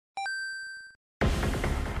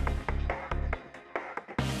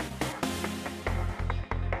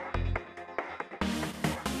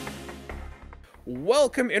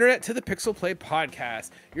Welcome, Internet, to the PixelPlay Podcast,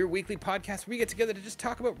 your weekly podcast where we get together to just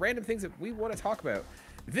talk about random things that we want to talk about.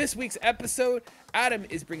 This week's episode, Adam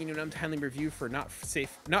is bringing you an untimely review for Not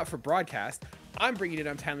for Broadcast. I'm bringing you an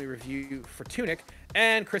untimely review for Tunic,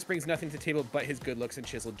 and Chris brings nothing to the table but his good looks and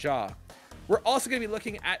chiseled jaw. We're also going to be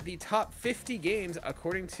looking at the top 50 games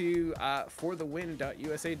according to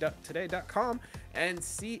forthewin.usatoday.com and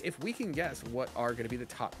see if we can guess what are going to be the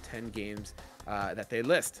top 10 games that they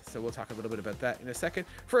list. So we'll talk a little bit about that in a second.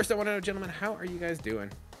 First, I want to know, gentlemen, how are you guys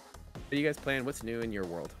doing? What are you guys playing? What's new in your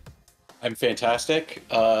world? I'm fantastic.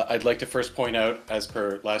 I'd like to first point out, as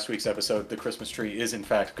per last week's episode, the Christmas tree is in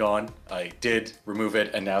fact gone. I did remove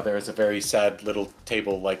it, and now there is a very sad little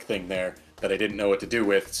table-like thing there that I didn't know what to do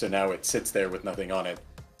with, so now it sits there with nothing on it.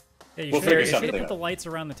 Yeah, you We'll should figure have something put out. the lights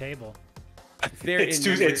around the table.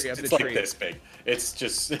 It's like this big. It's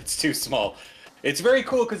too small. It's very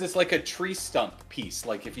cool because it's like a tree stump piece.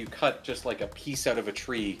 Like if you cut just like a piece out of a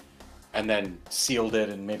tree and then sealed it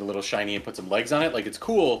and made a little shiny and put some legs on it. Like it's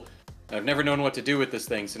cool. I've never known what to do with this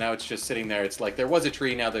thing, so now it's just sitting there. It's like there was a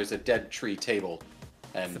tree, now there's a dead tree table.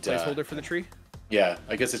 And The placeholder for the tree? Yeah,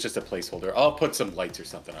 I guess it's just a placeholder. I'll put some lights or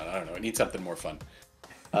something on it. I don't know. It needs something more fun.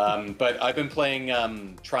 But I've been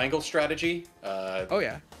playing Triangle Strategy. Oh,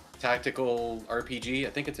 yeah. Tactical RPG. I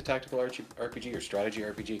think it's a tactical RPG or strategy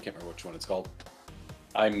RPG. I can't remember which one it's called.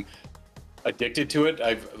 I'm addicted to it.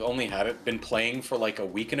 I've only been playing for like a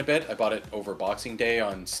week and a bit. I bought it over Boxing Day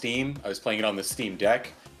on Steam. I was playing it on the Steam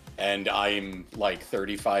Deck, and I'm like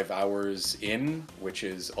 35 hours in, which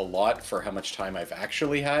is a lot for how much time I've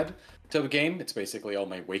actually had to the game. It's basically all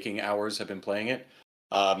my waking hours have been playing it.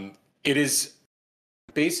 It is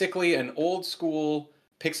basically an old school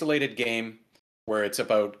pixelated game where it's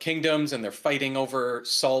about kingdoms and they're fighting over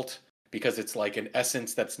salt because it's like an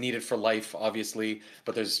essence that's needed for life, obviously.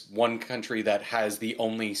 But there's one country that has the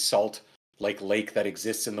only salt like lake that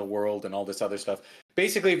exists in the world and all this other stuff.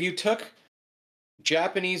 Basically, if you took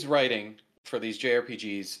Japanese writing for these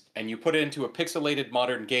JRPGs and you put it into a pixelated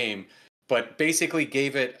modern game, but basically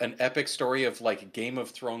gave it an epic story of like Game of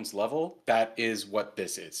Thrones level, that is what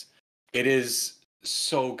this is. It is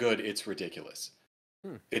so good, it's ridiculous.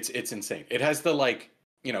 It's insane. It has the like,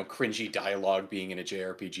 you know, cringy dialogue being in a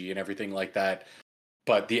JRPG and everything like that,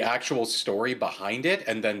 but the actual story behind it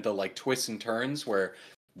and then the like twists and turns where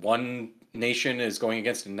one nation is going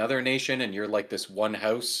against another nation and you're like this one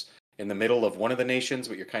house in the middle of one of the nations,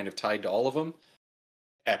 but you're kind of tied to all of them.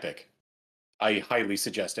 Epic. I highly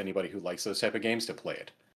suggest anybody who likes those type of games to play it.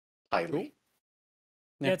 Highly. Cool.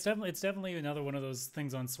 Yeah, it's definitely another one of those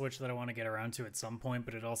things on Switch that I want to get around to at some point,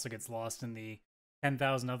 but it also gets lost in the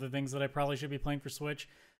 10,000 other things that I probably should be playing for Switch.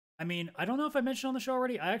 I mean, I don't know if I mentioned on the show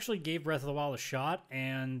already, I actually gave Breath of the Wild a shot,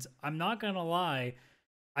 and I'm not gonna lie,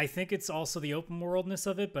 I think it's also the open worldness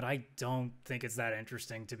of it, but I don't think it's that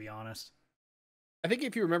interesting, to be honest. I think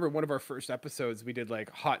if you remember one of our first episodes, we did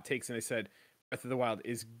like hot takes, and I said Breath of the Wild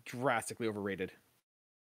is drastically overrated.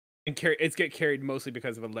 And it's get carried mostly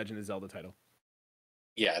because of a Legend of Zelda title.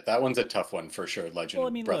 Yeah, that one's a tough one for sure. Legend. Well,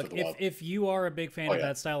 I mean, Breath look, of the Wild. if you are a big fan of yeah.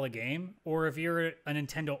 that style of game, or if you're a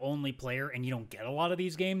Nintendo-only player and you don't get a lot of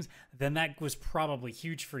these games, then that was probably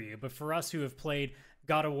huge for you. But for us who have played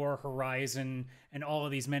God of War, Horizon, and all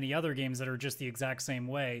of these many other games that are just the exact same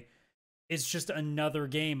way, it's just another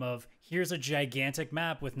game of, here's a gigantic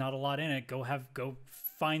map with not a lot in it, go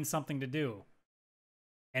find something to do.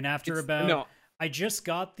 And after I just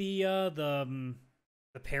got the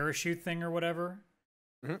parachute thing or whatever.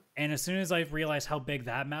 Mm-hmm. And as soon as I realized how big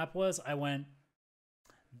that map was, I went,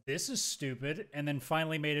 this is stupid. And then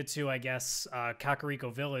finally made it to, I guess,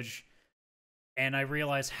 Kakariko Village. And I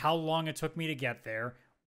realized how long it took me to get there,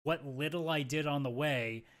 what little I did on the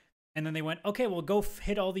way. And then they went, okay, well, go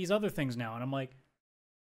hit all these other things now. And I'm like,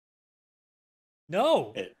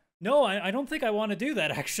 no, I don't think I want to do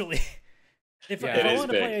that, actually. If I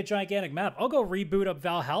want to play a gigantic map, I'll go reboot up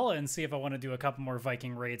Valhalla and see if I want to do a couple more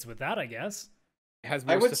Viking raids with that, I guess. I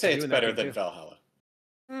would say it's better than Valhalla.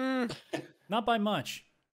 Not by much.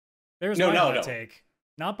 There's my hot take.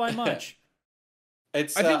 Not by much. I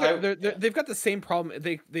think they've got the same problem.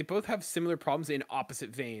 They both have similar problems in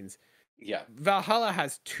opposite veins. Yeah. Valhalla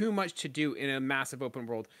has too much to do in a massive open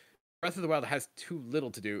world. Breath of the Wild has too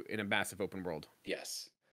little to do in a massive open world.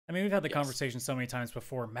 Yes. I mean, we've had the conversation so many times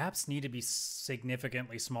before. Maps need to be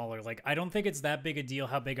significantly smaller. Like, I don't think it's that big a deal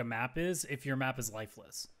how big a map is if your map is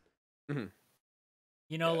lifeless. Mm-hmm.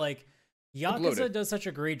 You know, like, Yakuza does such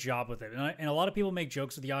a great job with it. And a lot of people make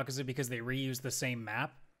jokes with Yakuza because they reuse the same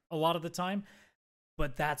map a lot of the time.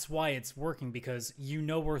 But that's why it's working, because you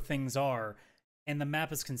know where things are. And the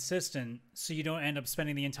map is consistent, so you don't end up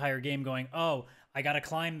spending the entire game going, oh, I gotta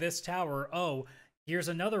climb this tower. Oh, here's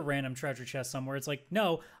another random treasure chest somewhere. It's like,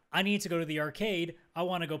 no, I need to go to the arcade. I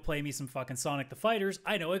want to go play me some fucking Sonic the Fighters.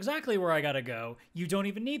 I know exactly where I gotta go. You don't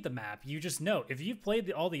even need the map. You just know. If you've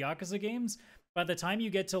played all the Yakuza games, by the time you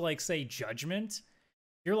get to, like, say, Judgment,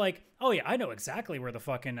 you're like, oh yeah, I know exactly where the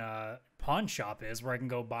fucking pawn shop is where I can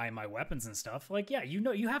go buy my weapons and stuff. Like, yeah, you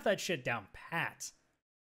know, you have that shit down pat.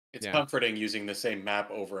 It's comforting using the same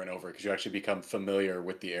map over and over because you actually become familiar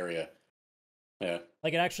with the area. Yeah.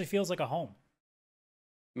 Like, it actually feels like a home.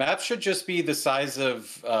 Maps should just be the size of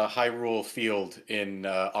Hyrule Field in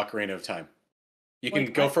Ocarina of Time. You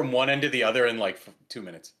can go from one end to the other in like 2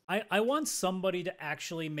 minutes. I want somebody to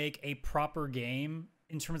actually make a proper game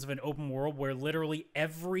in terms of an open world where literally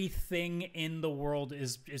everything in the world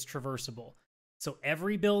is traversable. So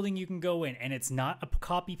every building you can go in, and it's not a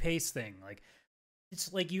copy paste thing. Like,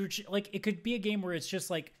 it's like it could be a game where it's just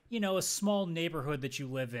like, you know, a small neighborhood that you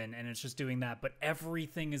live in, and it's just doing that, but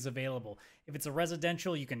everything is available. If it's a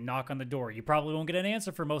residential, you can knock on the door. You probably won't get an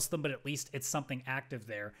answer for most of them, but at least it's something active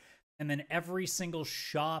there. And then every single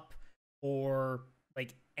shop or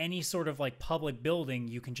like any sort of like public building,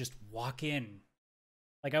 you can just walk in.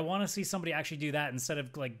 Like, I want to see somebody actually do that instead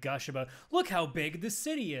of like gush about, look how big this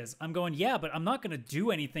city is. I'm going, yeah, but I'm not going to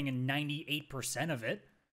do anything in 98% of it.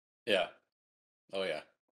 Yeah. Oh, yeah.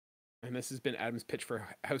 And this has been Adam's pitch for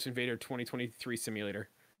House Invader 2023 Simulator.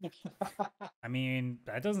 I mean,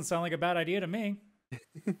 that doesn't sound like a bad idea to me.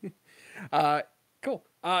 Cool.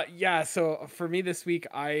 Yeah, so for me this week,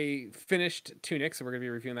 I finished Tunic, so we're going to be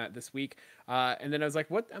reviewing that this week. And then I was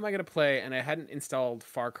like, what am I going to play? And I hadn't installed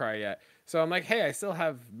Far Cry yet. So I'm like, hey, I still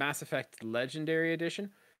have Mass Effect Legendary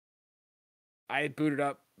Edition. I booted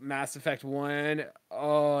up Mass Effect 1.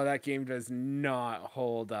 Oh, that game does not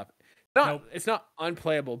hold up. Nope. It's not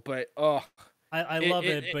unplayable, but I love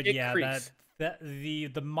it, but it yeah, creeps.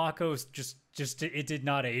 the Mako's just it did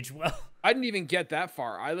not age well. I didn't even get that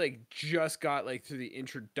far. I like just got like through the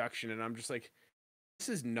introduction, and I'm just like, this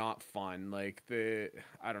is not fun. Like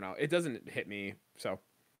I don't know, it doesn't hit me, so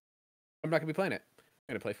I'm not gonna be playing it.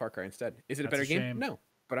 I'm gonna play Far Cry instead. Is it a better game? No,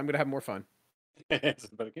 but I'm gonna have more fun. It's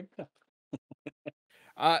a better game.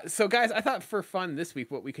 So guys, I thought for fun this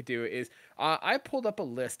week, what we could do is I pulled up a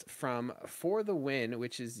list from For the Win,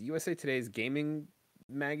 which is USA Today's gaming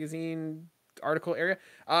magazine article area.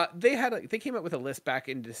 They came up with a list back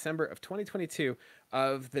in December of 2022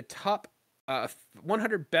 of the top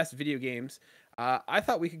 100 best video games. I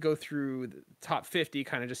thought we could go through the top 50,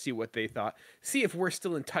 kind of just see what they thought, see if we're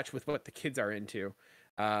still in touch with what the kids are into.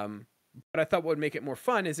 But I thought what would make it more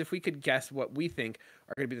fun is if we could guess what we think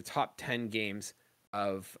are going to be the top 10 games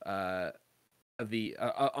of the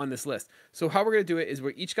on this list. So how we're going to do it is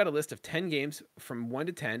we each got a list of 10 games from 1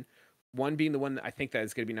 to 10, 1 being the one that I think that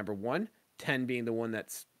is going to be number 1, 10 being the one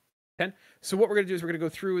that's 10. So what we're going to do is we're going to go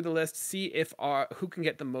through the list, see if who can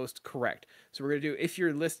get the most correct. So we're going to do, if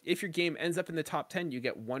your game ends up in the top 10, you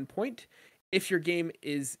get 1 point. If your game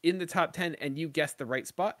is in the top 10 and you guess the right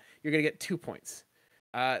spot, you're going to get 2 points.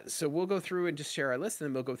 So we'll go through and just share our list, and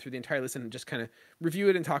then we'll go through the entire list and just kind of review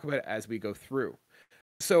it and talk about it as we go through.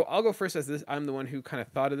 So I'll go first, as I'm the one who kind of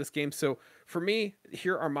thought of this game. So for me,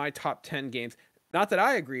 here are my top 10 games. Not that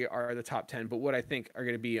I agree are the top 10, but what I think are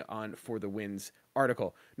going to be on For the Win's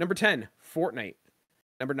article. Number 10, Fortnite.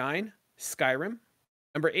 Number 9, Skyrim.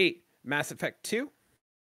 Number 8, Mass Effect 2.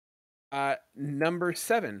 Number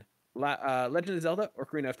 7, Legend of Zelda: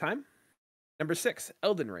 Ocarina of Time. Number 6,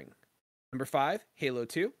 Elden Ring. Number 5, Halo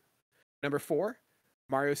 2. Number 4,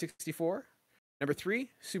 Mario 64. Number 3,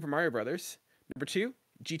 Super Mario Brothers. Number 2,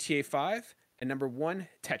 GTA 5. And number 1,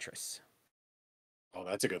 Tetris. Oh,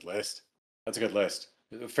 that's a good list. That's a good list.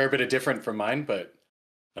 A fair bit of different from mine, but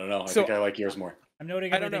I don't know. I think I like yours more. I'm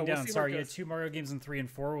noting everything down. Sorry, you had 2 Mario games in 3 and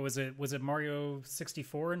 4. Was it Mario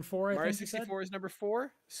 64 and 4? Mario 64 is number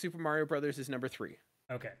 4. Super Mario Brothers is number 3.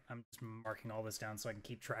 Okay, I'm just marking all this down so I can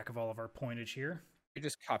keep track of all of our pointage here. You're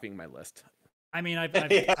just copying my list. I mean, I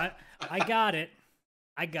got it.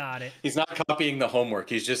 I got it. He's not copying the homework.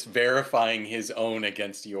 He's just verifying his own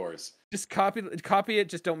against yours. Just copy it.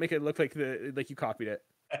 Just don't make it look like you copied it.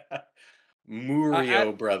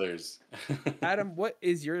 Mario Brothers. Adam, what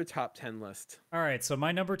is your top 10 list? All right, so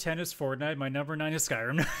my number 10 is Fortnite. My number 9 is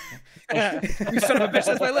Skyrim. You son of a bitch,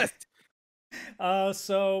 that's my list.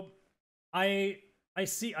 So I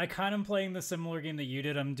kind of playing the similar game that you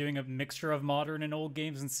did. I'm doing a mixture of modern and old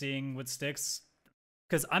games and seeing what sticks.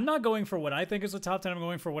 Because I'm not going for what I think is the top 10. I'm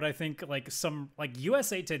going for what I think like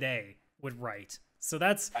USA Today would write. So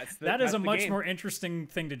that is a much more interesting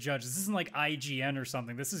thing to judge. This isn't like IGN or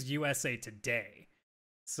something. This is USA Today.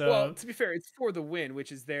 So well, to be fair, it's for the win,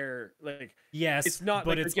 which is their like. yes, it's not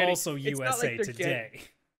but like it's they're getting, also it's not USA like they're Today.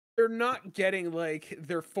 they're not getting like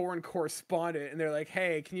their foreign correspondent, and they're like,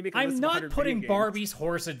 "Hey, can you make a I'm list of not 100 putting video games?" Barbie's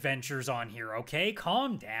Horse Adventures on here, okay?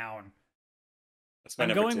 Calm down. That's my I'm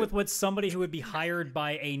number going 2. with what somebody who would be hired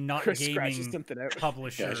by a not Chris scratches gaming something out.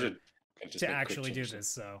 publisher Yeah, I just to make a quick actually do change. this.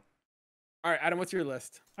 So, All right, Adam, what's your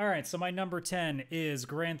list? all right. So my number 10 is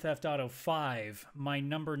Grand Theft Auto 5. My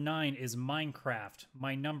number 9 is Minecraft.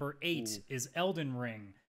 My number 8 is Elden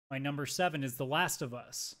Ring. My number 7 is The Last of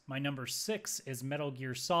Us. My number 6 is Metal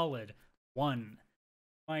Gear Solid 1.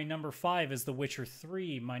 My number 5 is The Witcher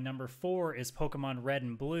 3. My number 4 is Pokemon Red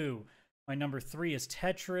and Blue. My number 3 is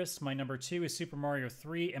Tetris. My number 2 is Super Mario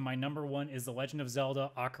 3. And my number 1 is The Legend of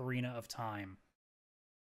Zelda Ocarina of Time.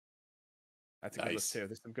 That's a good list too.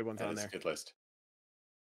 There's some good ones on there. That's a good list.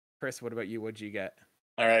 Chris, what about you? What'd you get?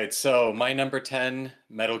 All right, so my number 10,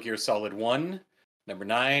 Metal Gear Solid 1. Number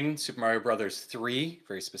 9, Super Mario Brothers 3,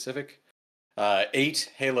 very specific.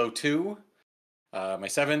 8, Halo 2. My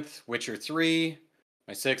 7th, Witcher 3.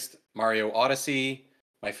 My 6th, Mario Odyssey.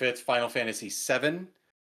 My 5th, Final Fantasy 7.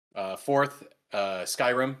 4th,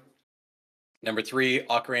 Skyrim. Number 3,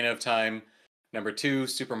 Ocarina of Time. Number 2,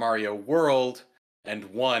 Super Mario World. And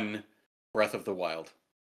 1, Breath of the Wild.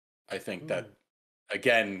 I think that,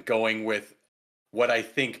 again, going with what I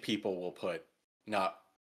think people will put, not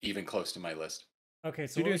even close to my list. Okay,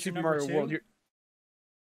 so you're what doing was your Super number Mario 2? World.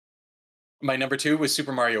 My number 2 was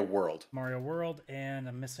Super Mario World. Mario World, and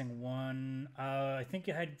I'm missing one. I think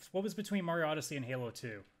you had, what was between Mario Odyssey and Halo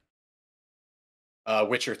 2?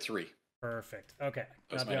 Witcher 3. Perfect. Okay,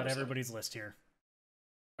 That's I've my got number 7. everybody's list here.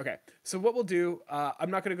 Okay, so what we'll do, I'm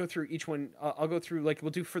not going to go through each one. I'll go through, like,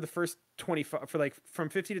 we'll do for the first 25, for like from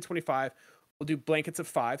 50 to 25, we'll do blankets of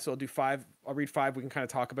 5. So I'll do 5, I'll read 5. We can kind of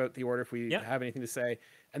talk about the order if we have anything to say.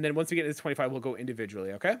 And then once we get into 25, we'll go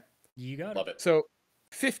individually, okay? You got Love it. So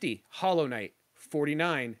 50, Hollow Knight.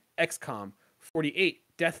 49, XCOM. 48,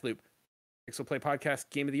 Deathloop. PixelPlay Podcast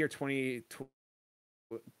Game of the Year 20.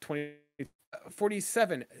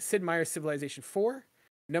 47, Sid Meier's Civilization 4.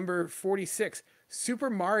 Number 46, Super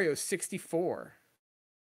Mario 64.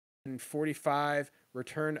 And 45,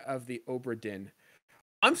 Return of the Obra Dinn.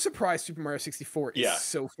 I'm surprised Super Mario 64 is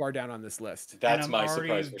so far down on this list. That's and my I'm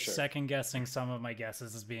surprise for sure. Second guessing some of my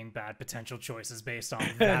guesses as being bad potential choices based on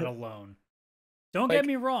that alone. Don't get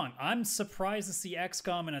me wrong. I'm surprised to see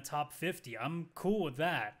XCOM in a top 50. I'm cool with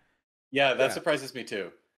that. Yeah, that surprises me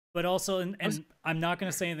too. But also, and I'm not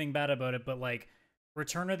going to say anything bad about it, but like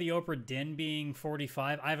Return of the Obra Dinn being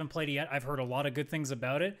 45, I haven't played it yet. I've heard a lot of good things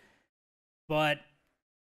about it. But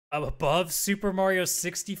above Super Mario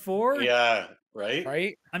 64? Yeah, right?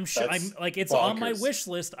 Right? I'm sure That's I'm like it's bonkers. on my wish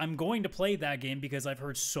list. I'm going to play that game because I've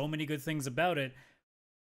heard so many good things about it.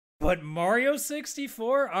 But Mario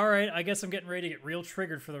 64? All right, I guess I'm getting ready to get real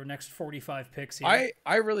triggered for the next 45 picks here.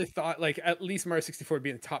 I really thought like at least Mario 64 would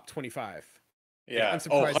be in the top 25. Yeah. I'm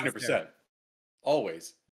surprised 100%.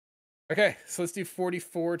 Always. Okay, so let's do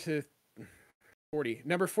 44 to 40.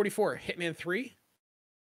 Number 44, Hitman 3.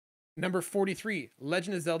 Number 43,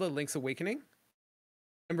 Legend of Zelda Link's Awakening.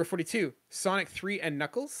 Number 42, Sonic 3 and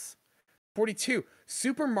Knuckles. 42,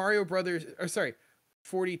 Super Mario Brothers, or sorry,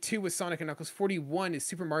 42 was Sonic and Knuckles. 41 is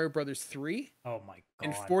Super Mario Brothers 3. Oh my god.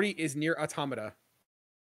 And 40 is Nier Automata.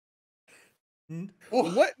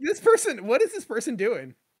 Oh, What is this person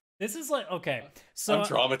doing? This is like, okay, so I'm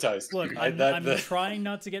traumatized. look, I'm trying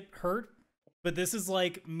not to get hurt, but this is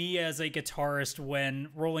like me as a guitarist when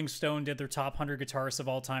Rolling Stone did their top 100 guitarists of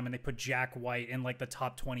all time and they put Jack White in like the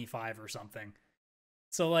top 25 or something.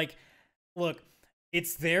 So like, look,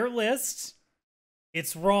 it's their list.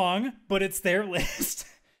 It's wrong, but it's their list.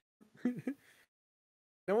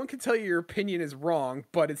 No one can tell you your opinion is wrong,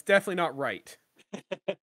 but it's definitely not right.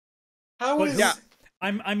 How is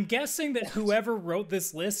I'm guessing that whoever wrote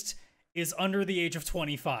this list is under the age of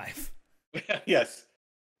 25. Yes.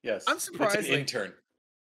 I'm surprised. It's an intern.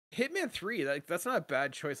 Hitman 3, like that's not a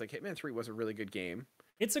bad choice. Like Hitman 3 was a really good game.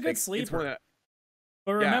 It's a good sleeper.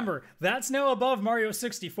 But Yeah. remember, that's now above Mario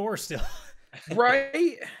 64 still.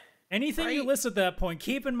 Right? Anything you list at that point,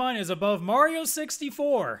 keep in mind, is above Mario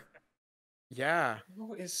 64. Yeah.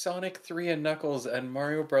 Who is Sonic 3 and Knuckles and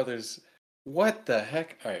Mario Brothers? What the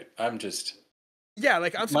heck? All right, I'm just... Yeah,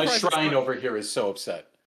 like I'm My surprised. shrine over here is so upset.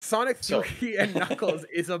 Sonic 3 and Knuckles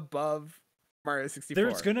is above Mario 64.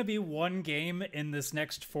 There's going to be one game in this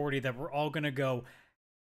next 40 that we're all going to go,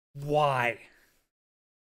 why?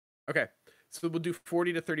 Okay, so we'll do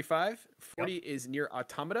 40 to 35. 40 is Nier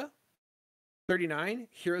Automata. 39,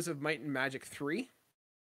 Heroes of Might and Magic 3.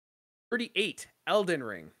 38, Elden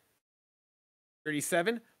Ring.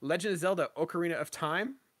 37, Legend of Zelda Ocarina of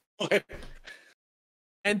Time.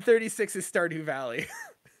 And 36 is Stardew Valley.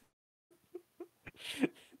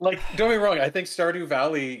 Like, don't get me wrong, I think Stardew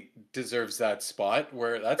Valley deserves that spot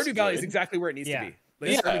where that's Stardew Valley is exactly where it needs to be.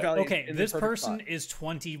 Like, Yeah. Stardew Valley Okay, is in this the perfect person spot. is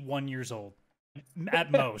 21 years old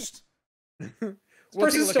at most. This We'll take a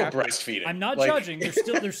person's look still after. breastfeeding. I'm not Like, judging.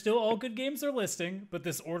 They're still all good games they're listing, but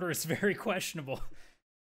this order is very questionable.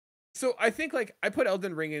 So I think like I put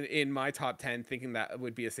Elden Ring in my top 10 thinking that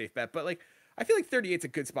would be a safe bet, but like I feel like 38 is a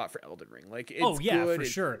good spot for Elden Ring. Like it's good. For it's,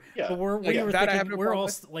 sure. yeah. But we Yeah, were that I have thinking no we're problem all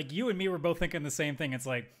with. like you and me were both thinking the same thing. It's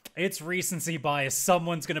like it's recency bias.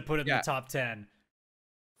 Someone's gonna put it in Yeah. the top 10.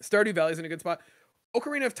 Stardew Valley's in a good spot.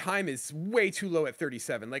 Ocarina of Time is way too low at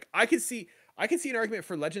 37. Like I can see an argument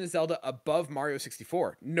for Legend of Zelda above Mario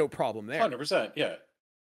 64. No problem there. 100%, yeah.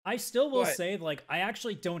 I still will But- say, like, I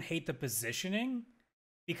actually don't hate the positioning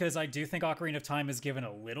because I do think Ocarina of Time is given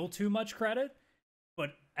a little too much credit.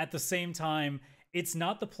 But at the same time, it's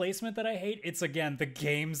not the placement that I hate. It's, again, the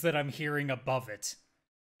games that I'm hearing above it.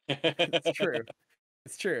 It's true.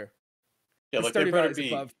 It's true. Yeah, The like there Stardew better Valley is be.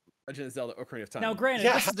 above Legend of Zelda Ocarina of Time. Now, granted,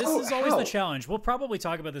 Yeah, this is always the challenge. We'll probably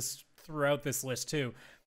talk about this throughout this list, too.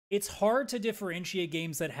 It's hard to differentiate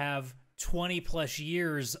games that have 20 plus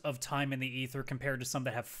years of time in the ether compared to some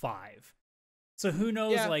that have 5. So who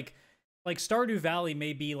knows, Yeah. like Stardew Valley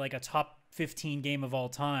may be like a top 15 game of all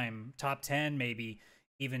time, top 10 maybe,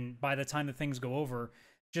 even by the time the things go over,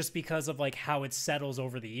 just because of like how it settles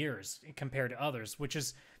over the years compared to others, which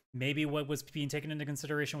is maybe what was being taken into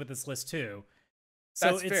consideration with this list too.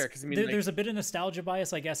 So That's fair, 'cause I mean, like- there's a bit of nostalgia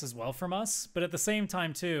bias, I guess, as well from us, but at the same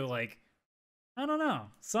time too, like, I don't know.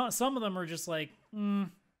 Some of them are just like,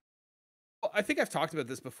 Well, I think I've talked about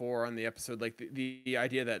this before on the episode, like the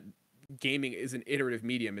idea that gaming is an iterative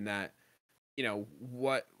medium and that, you know,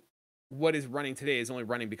 what is running today is only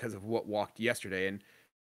running because of what walked yesterday, and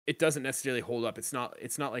it doesn't necessarily hold up. It's not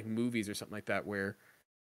like movies or something like that where,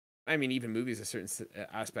 I mean, even movies a certain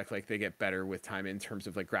aspect, like they get better with time in terms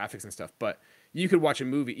of like graphics and stuff, but you could watch a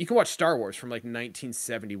movie, you could watch Star Wars from like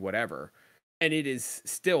 1970 whatever, and it is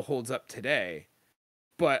still holds up today.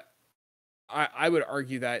 But I would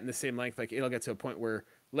argue that in the same length, like it'll get to a point where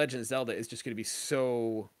Legend of Zelda is just going to be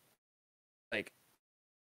so, like,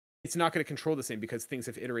 it's not going to control the same because things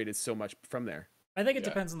have iterated so much from there. I think it Yeah.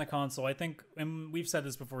 depends on the console. I think, and we've said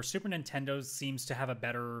this before, Super Nintendo seems to have a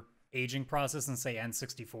better aging process than, say,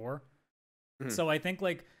 N64. Mhm. So I think,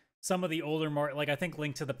 like, some of the older Mario, like, I think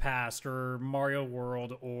Link to the Past or Mario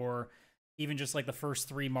World or even just, like, the first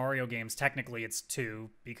 3 Mario games, technically it's 2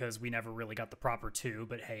 because we never really got the proper 2,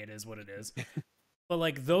 but hey, it is what it is. But,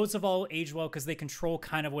 like, those have all aged well because they control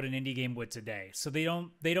kind of what an indie game would today. So they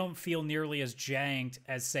don't feel nearly as janked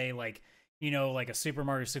as, say, like, you know, like a Super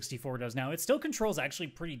Mario 64 does now. It still controls actually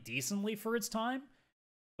pretty decently for its time.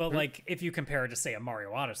 But, like, if you compare it to, say, a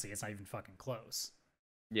Mario Odyssey, it's not even fucking close.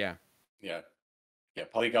 Yeah. Yeah. Yeah,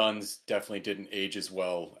 polygons definitely didn't age as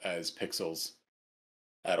well as pixels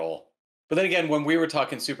at all. But then again, when we were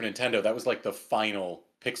talking Super Nintendo, that was like the final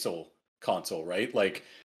pixel console, right? Like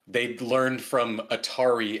they learned from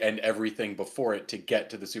Atari and everything before it to get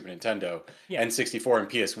to the Super Nintendo. Yeah. N64 and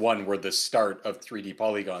PS1 were the start of 3D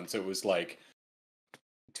polygons. It was like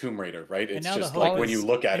Tomb Raider, right? It's now the just hope like when is- you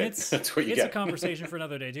look at and it, it's- that's what you It's get. a conversation for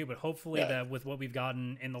another day, too. But hopefully Yeah. that with what we've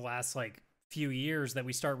gotten in the last, like, few years, that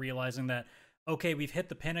we start realizing that, okay, we've hit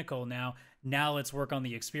the pinnacle now. Now let's work on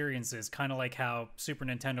the experiences. Kind of like how Super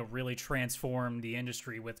Nintendo really transformed the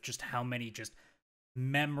industry with just how many just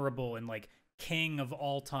memorable and, like, king of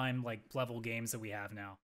all time, like, level games that we have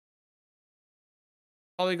now.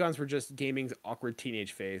 Polygons were just gaming's awkward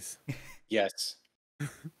teenage phase. Yes.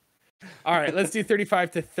 All right, let's do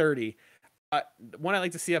 35 to 30. One I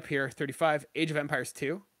like to see up here, 35, Age of Empires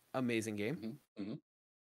 2. Amazing game. Mhm.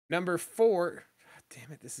 Number 4,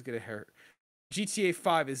 damn it, this is going to hurt. GTA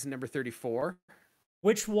 5 is number 34.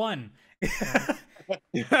 Which one? The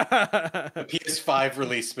PS5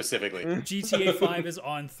 release specifically. GTA 5 is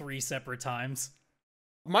on 3 separate times.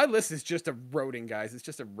 My list is just eroding, guys. It's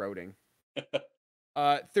just eroding.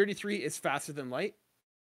 33 is Faster Than Light.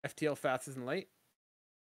 FTL Faster Than Light.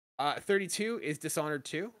 32 is Dishonored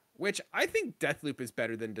 2, which I think Deathloop is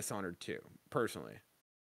better than Dishonored 2, personally.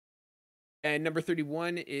 And number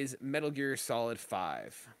 31 is Metal Gear Solid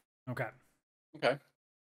 5. Okay. Okay.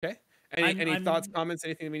 Okay. Any I'm- thoughts, comments,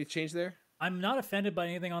 anything that we need to change there? I'm not offended by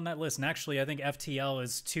anything on that list. And actually, I think FTL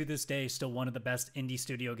is, to this day, still one of the best indie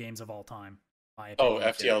studio games of all time. in my Oh,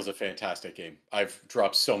 opinion. FTL is a fantastic game. I've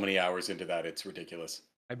dropped so many hours into that. It's ridiculous.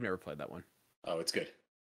 I've never played that one. Oh, it's good.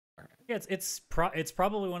 Yeah, it's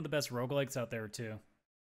probably one of the best roguelikes out there, too.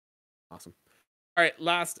 Awesome. All right,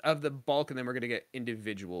 last of the bulk, and then we're gonna get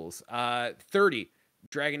individuals. 30,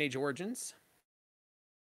 Dragon Age Origins.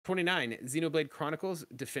 29, Xenoblade Chronicles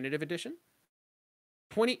Definitive Edition.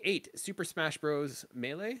 28, Super Smash Bros.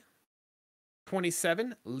 Melee.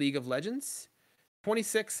 27, League of Legends.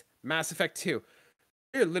 26, Mass Effect 2.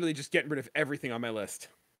 You're literally just getting rid of everything on my list.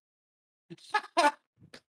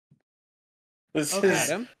 This Okay. is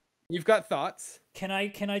Adam, you've got thoughts? Can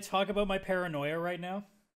I talk about my paranoia right now?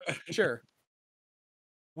 Sure.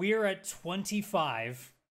 We are at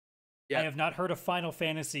 25. Yeah. I have not heard a Final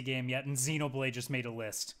Fantasy game yet, and Xenoblade just made a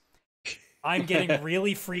list. I'm getting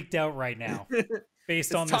really freaked out right now,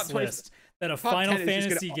 based on top this 20 list, that a top Final 10 is just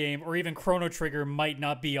Fantasy gonna- game or even Chrono Trigger might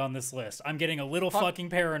not be on this list. I'm getting a little fucking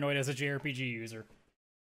paranoid as a JRPG user.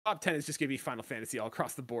 Top 10 is just gonna be Final Fantasy all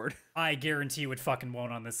across the board. I guarantee you it fucking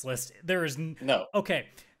won't on this list. There is no. Okay.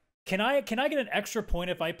 Can I get an extra point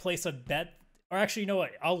if I place a bet? Or actually, you know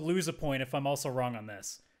what? I'll lose a point if I'm also wrong on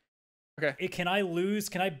this. Okay. Can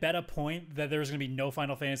I bet a point that there's going to be no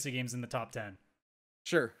Final Fantasy games in the top 10?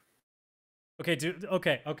 Sure. Okay, dude.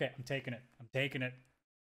 Okay. I'm taking it.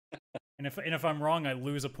 And if I'm wrong, I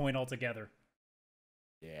lose a point altogether.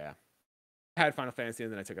 Yeah. I had Final Fantasy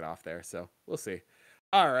and then I took it off there, so we'll see.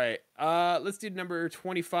 All right. Let's do number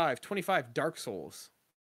 25. 25, Dark Souls.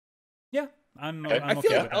 Yeah, I'm I I okay feel with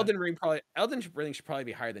like that. Elden Ring should probably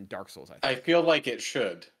be higher than Dark Souls, I think. I feel like it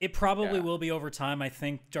should. It probably Yeah. will be over time. I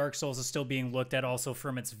think Dark Souls is still being looked at also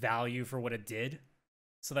from its value for what it did.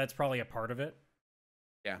 So that's probably a part of it.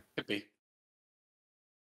 Could be.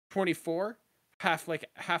 24, Half-Life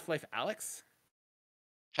Alyx.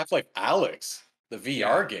 Half-Life Alyx, the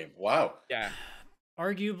VR game. Wow. Yeah.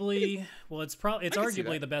 Arguably, well, it's I can see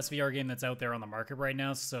arguably that. the best VR game that's out there on the market right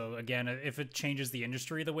now. So again, if it changes the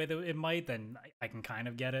industry the way that it might, then I can kind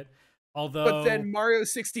of get it. Although, But then Mario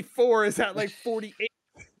 64 is at like 48.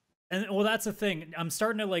 and well, that's the thing. I'm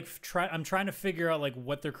starting to like I'm trying to figure out like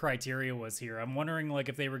what their criteria was here. I'm wondering like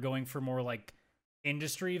if they were going for more like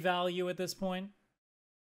industry value at this point.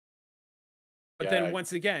 But Yeah, then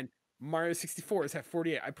once again, Mario 64 is at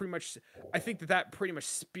 48. I think that pretty much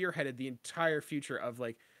spearheaded the entire future of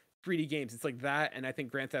like 3D games. It's like that, and I think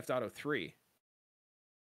Grand Theft Auto 3.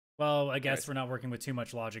 Well, I guess Right. we're not working with too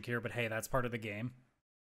much logic here, but hey, that's part of the game.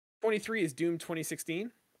 23 is Doom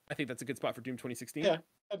 2016. I think that's a good spot for Doom 2016. Yeah,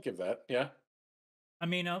 I'd give that. Yeah. I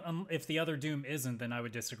mean, if the other Doom isn't, then I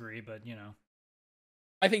would disagree. But you know,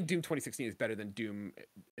 I think Doom 2016 is better than Doom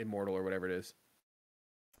Immortal or whatever it is.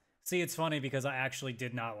 see, it's funny because I actually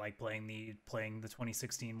did not like playing the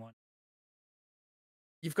 2016 one.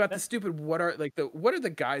 You've got the stupid what are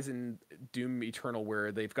the guys in Doom Eternal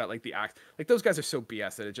where they've got like the act, like those guys are so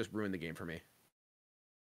BS that it just ruined the game for me.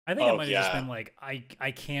 I think it Oh, might have just yeah. been like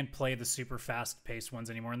I can't play the super fast paced ones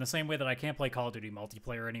anymore. In the same way that I can't play Call of Duty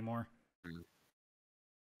multiplayer anymore.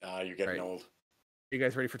 You're getting Right. old. Are you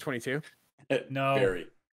guys ready for 22? No. Very.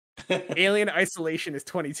 Alien Isolation is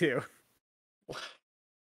 22.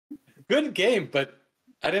 Good game, but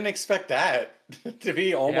I didn't expect that to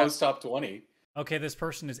be almost top 20. Okay, this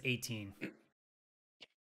person is 18.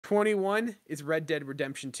 21 is Red Dead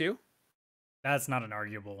Redemption 2. That's not an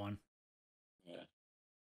arguable one.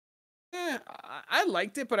 I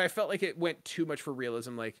liked it, but I felt like it went too much for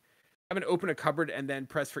realism. Like, having to open a cupboard and then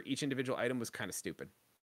press for each individual item was kind of stupid.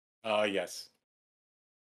 Yes.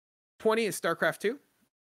 20 is StarCraft 2.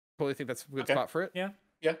 Totally think that's a good Okay. spot for it. Yeah.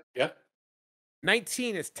 Yeah.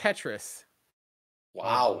 19 is Tetris. Oh,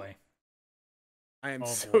 Wow. boy. I am Oh,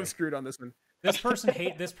 so boy. screwed on this one. This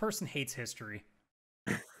person hates history.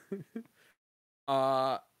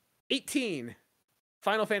 18,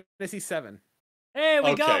 Final Fantasy 7. Hey,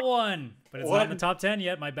 we got Okay. one, but it's not in the top 10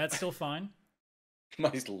 yet. My bet's still fine. My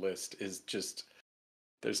list is just,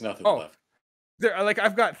 there's nothing Oh. left.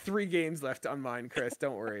 I've got 3 games left on mine, Chris.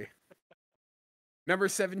 Don't worry. Number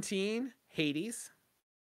 17, Hades,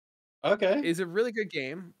 Okay. is a really good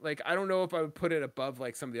game. Like, I don't know if I would put it above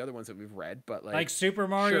like some of the other ones that we've read, but Like Super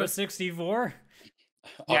Mario sure. 64.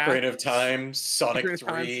 Yeah. Ocarina of Time, Sonic Ocarina of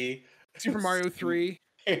Time. 3. Super Mario 3,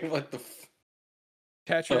 What the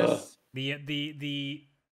Tetris. The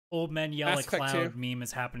old men yell Mass at Effect cloud 2. meme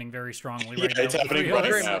is happening very strongly Yeah, right now. it's with the happening three of right us.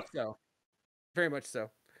 Very now. much so. Very much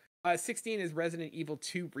so. 16 is Resident Evil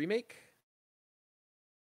 2 Remake.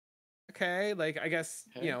 Okay, like I guess,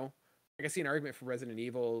 Okay. you know, I can see an argument for Resident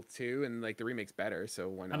Evil 2 and like the remake's better, so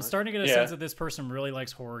why not? I'm starting to get a Yeah. sense that this person really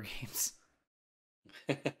likes horror games.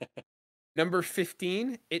 Number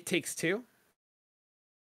 15, It Takes Two.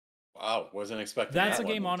 Wow, wasn't expecting That's that a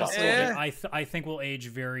game, one. honestly, Eh. that I think will age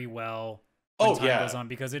very well when Oh, time yeah. goes on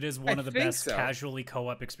because it is one of the think best so. casually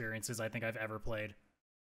co-op experiences I think I've ever played.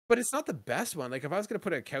 But it's not the best one. Like if I was gonna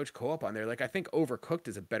put a couch co-op on there, like I think Overcooked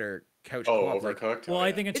is a better couch Oh, co-op. Like, Overcooked. Well, Oh, I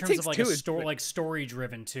yeah. think in It terms of Takes like Two a is story, like- like story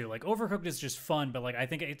driven too. Like Overcooked is just fun, but like I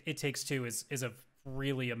think it Takes Two is a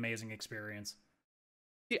really amazing experience.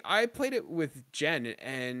 See, I played it with Jen,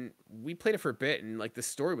 and we played it for a bit, and like the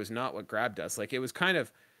story was not what grabbed us. Like it was kind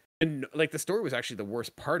of, and like the story was actually the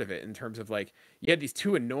worst part of it in terms of like you had these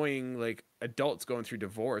two annoying like adults going through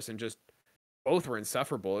divorce, and just both were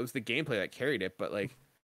insufferable. It was the gameplay that carried it, but like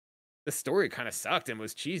the story kind of sucked and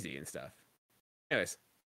was cheesy and stuff. Anyways,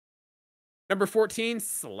 number 14,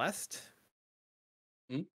 Celeste.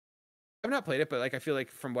 Hmm? I've not played it, but like I feel like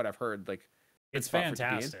from what I've heard, like good It's spot for it to be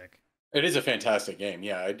in. fantastic. It is a fantastic game.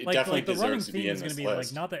 Yeah, it definitely the running deserves to be theme in is going this to be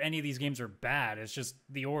list. like not that any of these games are bad. It's just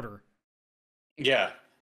the order. Yeah.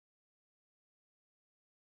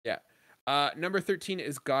 Yeah. Number 13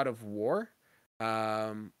 is God of War.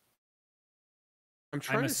 I'm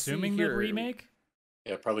trying I'm to see assuming the here. remake.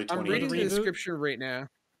 Yeah, probably I'm 20. reading the reboot? description right now.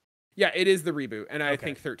 Yeah, it is the reboot, and I Okay.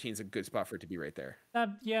 think 13 is a good spot for it to be right there.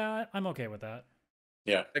 Yeah, I'm okay with that.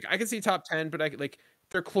 Yeah. Like I can see top 10, but I like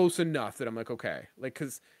they're close enough that I'm like okay. Like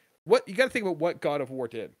cuz what you got to think about what God of War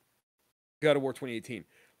did. God of War 2018.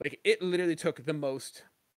 Like it literally took the most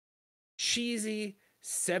cheesy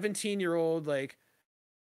 17-year-old like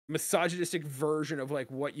misogynistic version of like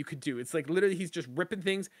what you could do. It's like literally he's just ripping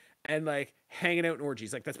things and like hanging out in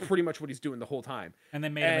orgies. Like that's pretty much what he's doing the whole time. And they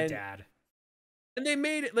made him a And- dad. And they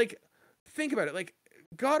made it like think about it. Like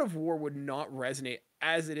God of War would not resonate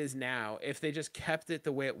as it is now if they just kept it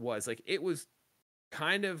the way it was. Like it was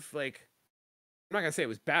kind of like I'm not gonna say it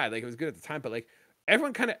was bad, like it was good at the time, but like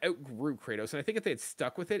everyone kind of outgrew Kratos. And I think if they had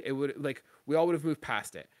stuck with it, it would like we all would have moved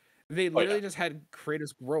past it. They literally just had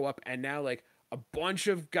Kratos grow up, and now like a bunch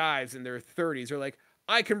of guys in their 30s are like,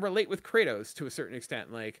 I can relate with Kratos to a certain extent.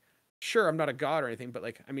 Like, sure, I'm not a god or anything, but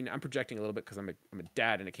like, I mean, I'm projecting a little bit because I'm a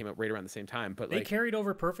dad, and it came out right around the same time. But They like, carried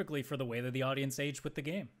over perfectly for the way that the audience aged with the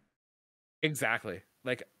game. exactly.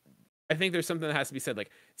 Like, I think there's something that has to be said.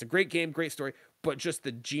 Like, it's a great game, great story, but just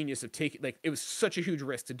the genius of taking like it was such a huge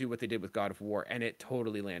risk to do what they did with God of War, and it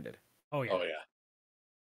totally landed. Oh yeah. Oh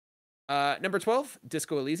yeah. Number 12,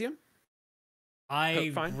 Disco Elysium. I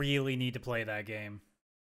fine. really need to play that game.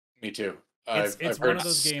 Me too. It's I've one heard of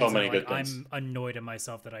those so games many that good like, things. I'm annoyed at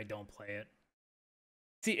myself that I don't play it.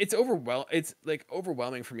 See, it's like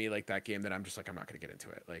overwhelming for me, like that game that I'm just like, I'm not gonna get into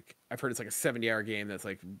it. Like I've heard it's like a 70-hour game that's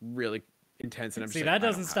like really intense, and I'm just See, like, that I don't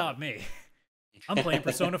doesn't have stop me. I'm playing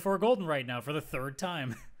Persona 4 Golden right now for the third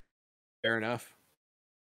time. it. Fair enough.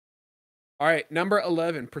 All right, number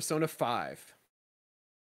 11, Persona 5.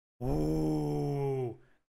 Ooh.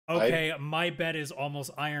 Okay, my bet is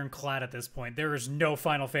almost ironclad at this point. There is no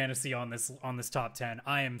Final Fantasy on this top 10.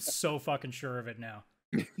 I am so fucking sure of it now.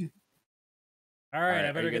 All right, right, I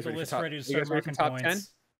are better you get guys the ready for list top- ready to you start guys ready for marking top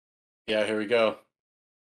points. 10? Yeah, here we go.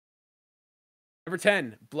 Number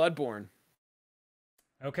 10, Bloodborne.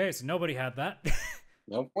 Okay, so nobody had that.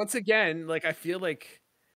 Nope. Once again, like I feel like,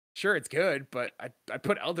 sure, it's good, but I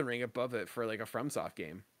put Elden Ring above it for like a FromSoft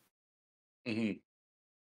game. hmm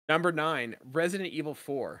Number 9, Resident Evil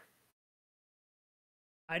 4.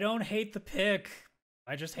 I don't hate the pick.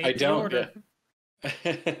 I just hate I the don't. order.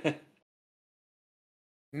 Yeah.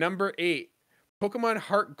 Number 8, Pokemon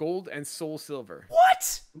Heart Gold and Soul Silver.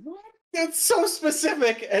 What? What? That's so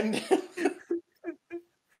specific and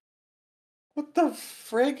what the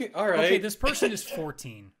frig? All right. Okay, this person is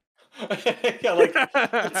 14. Yeah, like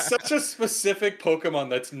it's such a specific Pokemon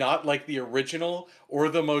that's not like the original or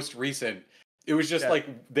the most recent. It was just Yeah.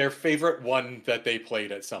 like their favorite one that they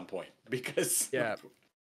played at some point because Yeah.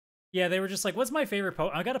 Yeah, they were just like, what's my favorite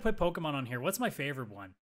I gotta put Pokemon on here. What's my favorite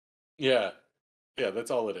one? yeah,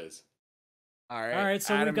 that's all it is. All right. All right,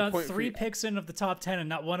 so Adam, we've got point for 3 you. picks in of the top 10, and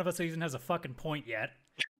not one of us even has a fucking point yet.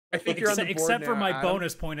 I think you're on the board Except for now, my Adam.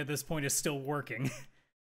 bonus point at this point is still working.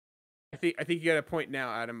 I think you got a point now,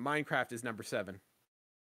 Adam. Minecraft is number 7.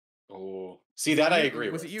 Oh, see that I agree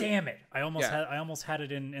Was with. it you? Damn it! I Yeah. almost had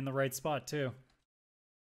it in the right spot too.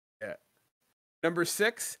 Yeah. Number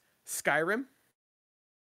 6, Skyrim.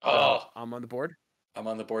 Oh, I'm on the board. I'm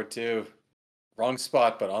on the board too. Wrong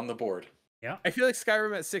spot, but on the board. Yeah, I feel like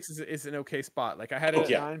Skyrim at 6 is an okay spot. Like I had it Oh, at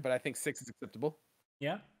yeah. 9, but I think 6 is acceptable.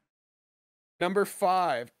 yeah. Number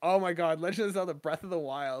 5. Oh my God, Legend of Zelda: Breath of the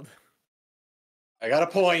Wild. I got a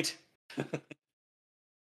point.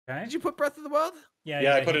 Okay. Did you put Breath of the Wild?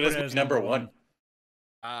 Yeah, I he put it as number one.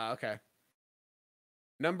 Ah, okay.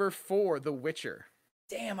 Number 4, The Witcher.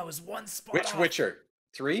 Damn, I was one spot Which off. Witcher?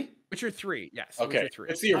 3? Witcher 3, yes. Okay, Witcher 3.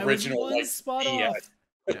 it's the I was original. one Like, spot yeah.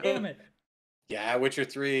 off. Damn it. Yeah, Witcher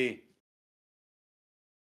 3.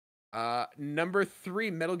 Number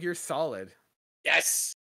 3, Metal Gear Solid.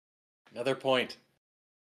 Yes. Another point.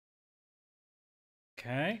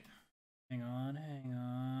 Okay. Hang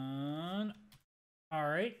on. All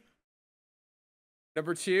right.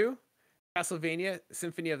 Number 2, Castlevania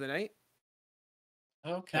Symphony of the Night.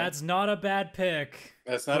 Okay. That's not a bad pick.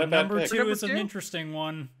 That's not But a bad number pick. two Number is an 2? interesting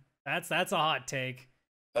one. That's a hot take.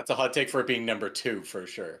 That's a hot take for it being number 2 for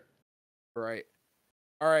sure. Right.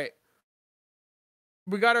 All right.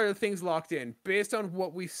 We got our things locked in. Based on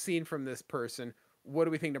what we've seen from this person, what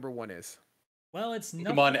do we think number 1 is? Well, it's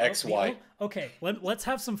not. Pokemon XY. Okay, let's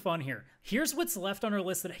have some fun here. Here's what's left on our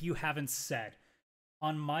list that you haven't said.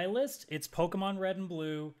 On my list, it's Pokemon Red and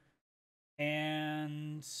Blue,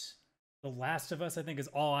 and The Last of Us, I think, is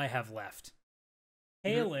all I have left.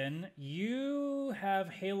 Kaylan, you have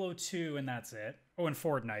Halo 2, and that's it. Oh, and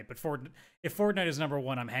Fortnite. But if Fortnite is number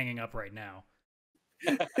 1, I'm hanging up right now.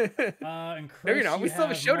 And Chris, There you go. We still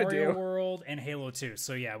have a show to Mario do. World and Halo 2.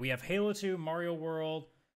 So yeah, we have Halo 2, Mario World,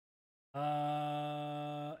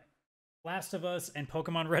 Last of Us, and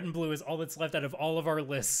Pokemon Red and Blue is all that's left out of all of our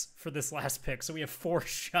lists for this last pick. So we have 4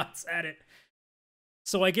 shots at it.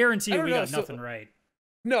 So I guarantee you we got nothing right.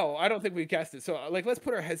 No, I don't think we guessed it. So, like, let's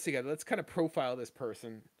put our heads together. Let's kind of profile this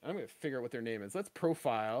person. I'm going to figure out what their name is. Let's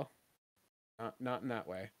profile. Not in that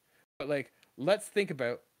way. But, like, let's think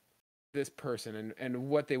about this person and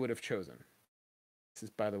what they would have chosen. This is,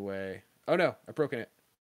 by the way... Oh, no. I've broken it.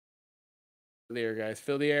 Fill the air, guys.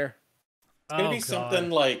 Fill the air. It's going to be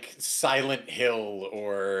something like Silent Hill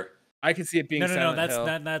or... I can see it being Silent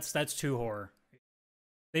Hill. That's 2 horror.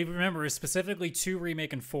 They remember it's specifically 2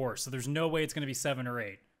 remake and 4, so there's no way it's going to be 7 or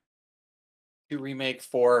 8. 2 remake,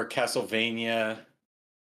 4 Castlevania.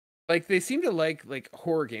 Like, they seem to like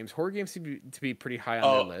horror games. Horror games seem to be pretty high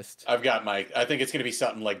on their list. I think it's going to be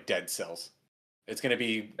something like Dead Cells. It's going to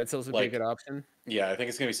be... Dead Cells would be a good option. Yeah, I think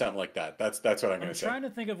it's going to be something like that. That's what I'm going to say. I'm trying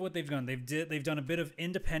to think of what they've done. They've done a bit of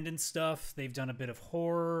independent stuff. They've done a bit of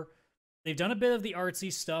horror. They've done a bit of the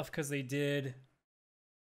artsy stuff because they did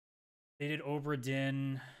Obra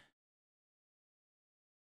Dinn.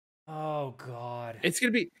 Oh god. It's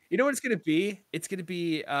gonna be, you know what it's gonna be? It's gonna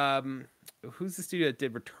be who's the studio that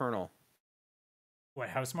did Returnal? What,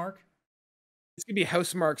 Housemarque? It's gonna be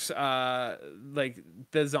Housemarque's like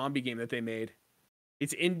the zombie game that they made.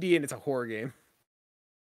 It's indie and it's a horror game.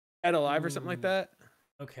 Dead Alive or something like that.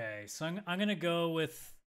 Okay, so I'm gonna go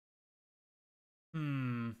with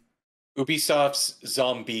Ubisoft's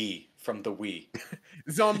Zombie from the Wii.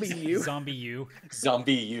 Zombie U. Zombie U.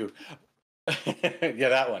 Zombie U. Yeah,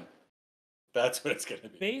 that one. That's what it's gonna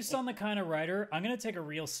be. Based on the kind of writer, I'm gonna take a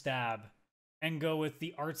real stab and go with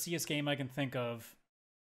the artsiest game I can think of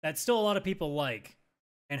that still a lot of people like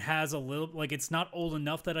and has a little, like, it's not old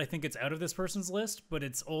enough that I think it's out of this person's list, but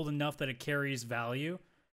it's old enough that it carries value.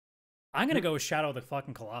 I'm gonna go with Shadow of the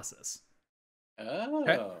fucking Colossus. Oh.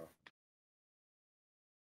 Okay.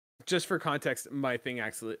 Just for context, my thing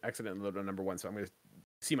accidentally loaded on number 1, so I'm gonna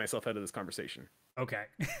see myself out of this conversation. Okay.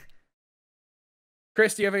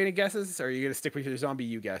 Chris, do you have any guesses, or are you gonna stick with your Zombie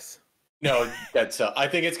U guess? No, Dead Cells. I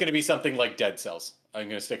think it's gonna be something like Dead Cells. I'm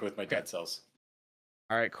gonna stick with my Dead Cells.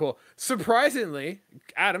 All right, cool. Surprisingly,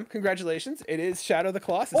 Adam, congratulations! It is Shadow of the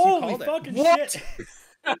Colossus. Holy you called fucking it.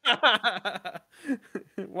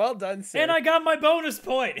 shit! Well done, sir. And I got my bonus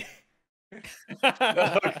point.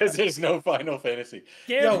 Because there's no Final Fantasy.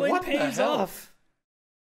 Gambling what the pays hell? off.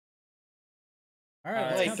 All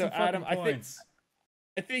right, let's Right, count so some fucking Adam, points.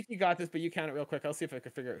 I think you got this, but you count it real quick. I'll see if I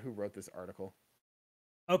can figure out who wrote this article.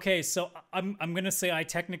 Okay, so I'm gonna say I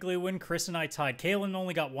technically win. Chris and I tied. Kaylan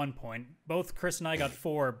only got 1 point. Both Chris and I got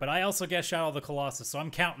 4, but I also guessed Shadow of the Colossus, so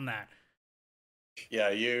I'm counting that.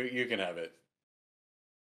 Yeah, you can have it.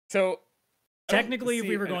 So Technically, if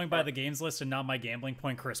we were going by the games list and not my gambling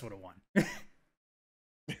point, Chris would have won.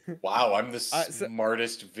 Wow, I'm the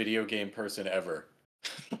smartest video game person ever.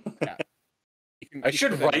 Yeah. I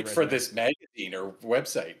should write for this magazine or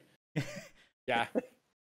website. Yeah.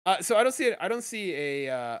 So I don't see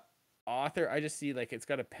a author. I just see like it's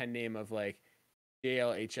got a pen name of like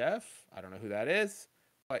JLHF. I don't know who that is,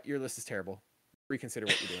 but your list is terrible. Reconsider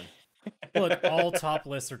what you're doing. Look, all top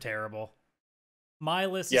lists are terrible. My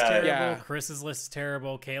list is terrible. Yeah. Chris's list is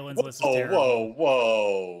terrible. Kaylan's list is Oh, terrible.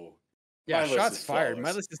 whoa. Yeah, My list shots is fired.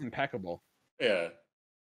 flawless. My list is impeccable. Yeah.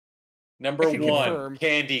 Number I can 1, confirm.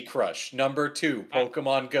 Candy Crush. Number 2,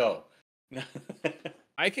 Pokemon Go.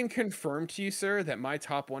 I can confirm to you, sir, that my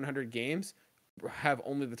top 100 games have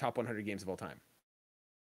only the top 100 games of all time.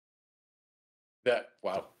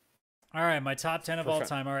 Wow. All right, my top 10 of all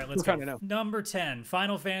time. All right, let's We're go. fine to know. Number 10,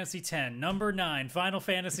 Final Fantasy X. Number 9, Final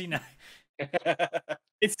Fantasy 9.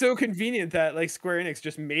 It's so convenient that like Square Enix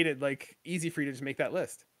just made it like easy for you to just make that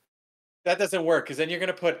list. That doesn't work because then you're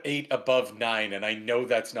gonna put 8 above 9, and I know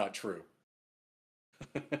that's not true.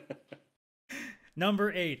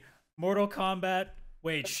 Number 8, Mortal Kombat.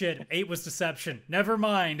 Wait, shit. 8 was Deception. Never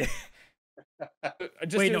mind.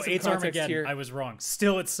 Wait, no, 8's Armageddon. Here. I was wrong.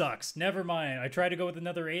 Still, it sucks. Never mind. I tried to go with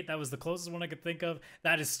another 8. That was the closest one I could think of.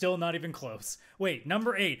 That is still not even close. Wait,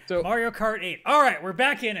 number 8, so, Mario Kart 8. All right, we're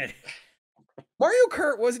back in it. Mario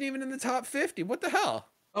Kart wasn't even in the top 50. What the hell?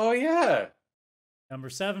 Oh, yeah. Number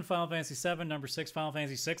 7, Final Fantasy 7. Number 6, Final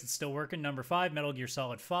Fantasy 6. It's still working. Number 5, Metal Gear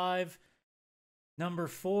Solid 5. Number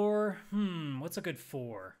 4, what's a good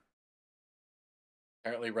 4?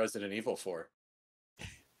 Apparently Resident Evil 4.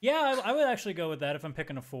 Yeah, I would actually go with that if I'm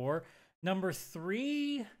picking a 4. Number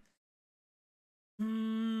 3,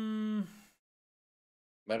 Metal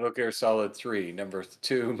Gear Solid 3. Number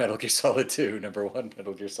 2, Metal Gear Solid 2. Number 1,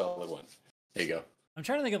 Metal Gear Solid 1. There you go. I'm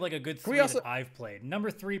trying to think of like a good 3 that I've played. Number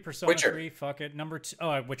 3, Persona 3. Fuck it. Number 2,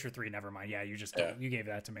 Witcher 3. Never mind. Yeah, you gave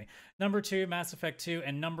that to me. Number 2, Mass Effect 2,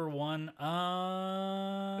 and number 1,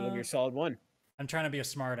 Metal Gear Solid 1. I'm trying to be a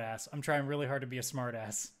smartass. I'm trying really hard to be a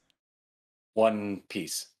smartass. One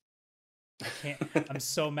Piece. I'm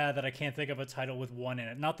so mad that I can't think of a title with 1 in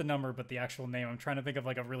it. Not the number, but the actual name. I'm trying to think of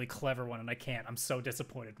like a really clever one, and I can't. I'm so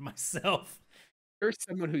disappointed in myself. There's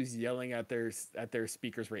someone who's yelling at their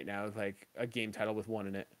speakers right now, like a game title with 1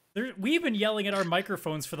 in it. We've been yelling at our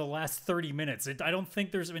microphones for the last 30 minutes. I don't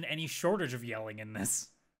think there's been any shortage of yelling in this.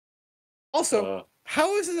 Also,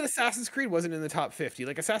 how is it that Assassin's Creed wasn't in the top 50?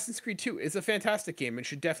 Like, Assassin's Creed 2 is a fantastic game and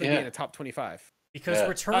should definitely be in the top 25. Because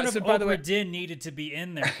Return of Obra Dinn needed to be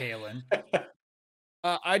in there, Kaylan.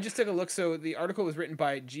 I just took a look. So the article was written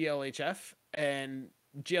by GLHF, and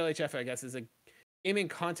GLHF, I guess, is a gaming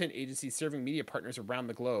content agency serving media partners around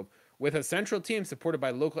the globe with a central team supported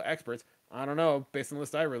by local experts. I don't know, based on the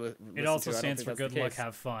list I listened to. It also stands for good luck,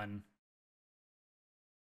 have fun.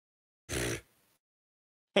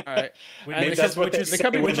 All right. Maybe that's what the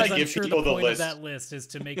company, which I'm sure the point of that list is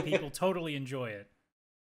to make people totally enjoy it.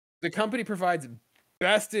 The company provides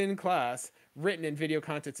best-in-class written and video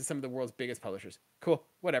content to some of the world's biggest publishers. Cool.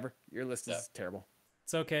 Whatever. Your list is terrible.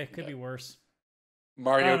 It's okay. Could be worse.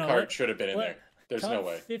 Mario Kart should have been in there. There's no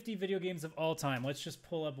way. 50 video games of all time. Let's just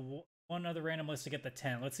pull up one other random list to get the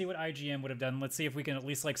 10. Let's see what IGN would have done. Let's see if we can at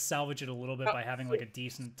least like salvage it a little bit by having like a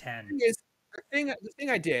decent 10. The thing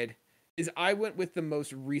I did is I went with the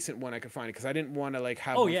most recent one I could find because I didn't want to like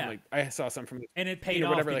have. Oh yeah. From, like, I saw some from. And it paid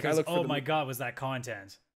off because, like, I looked for my god, was that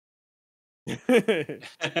content?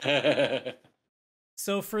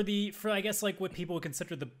 So for I guess like what people would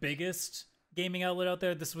consider the biggest gaming outlet out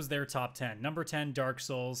there, this was their top 10. Number 10, Dark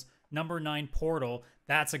Souls. Number 9, Portal.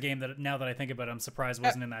 That's a game that now that I think about it, I'm surprised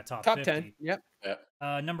wasn't in that top 50. 10. Yep.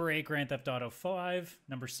 Number 8, Grand Theft Auto 5.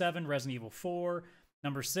 Number 7, Resident Evil 4.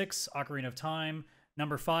 Number 6, Ocarina of Time.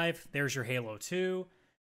 Number 5, there's your Halo 2.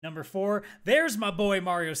 Number 4, there's my boy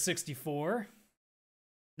Mario 64.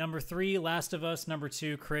 Number 3, Last of Us. Number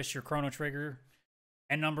 2, Chris, your Chrono Trigger.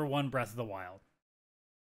 And number 1, Breath of the Wild.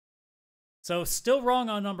 So still wrong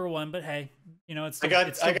on number 1, but hey, you know, it's still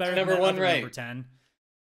better number than 1 right. Number 10.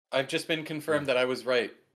 I've just been confirmed that I was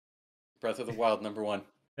right. Breath of the Wild, number 1.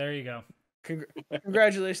 There you go.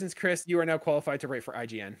 Congratulations, Chris. You are now qualified to write for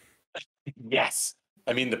IGN. Yes.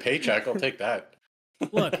 I mean, the paycheck, I'll take that.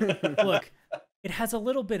 Look, it has a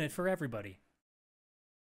little bit in it for everybody.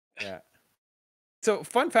 Yeah. So,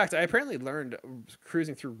 fun fact, I apparently learned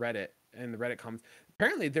cruising through Reddit and the Reddit comments.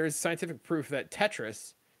 Apparently, there's scientific proof that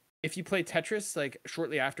Tetris, if you play Tetris like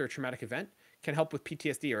shortly after a traumatic event, can help with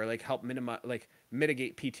PTSD or like help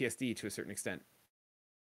mitigate PTSD to a certain extent.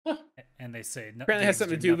 And they say apparently it has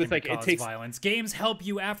something to do with like it takes violence. Games help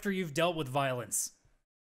you after you've dealt with violence.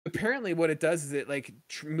 Apparently, what it does is it like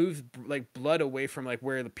moves like blood away from like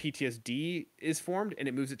where the PTSD is formed, and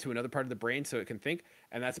it moves it to another part of the brain so it can think.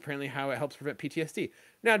 And that's apparently how it helps prevent PTSD.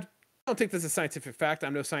 Now, I don't think this is a scientific fact.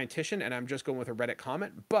 I'm no scientician, and I'm just going with a Reddit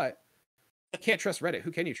comment. But you can't trust Reddit.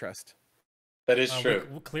 Who can you trust? That is true.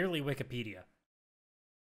 Clearly, Wikipedia.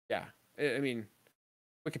 Yeah, I mean,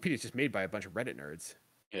 Wikipedia is just made by a bunch of Reddit nerds.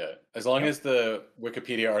 Yeah, as long as the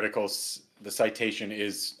Wikipedia articles, the citation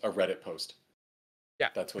is a Reddit post. Yeah,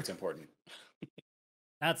 that's what's important.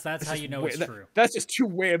 That's how you know it's true. That's just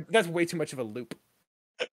that's way too much of a loop.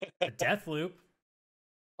 A death loop.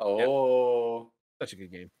 Oh, yep. Such a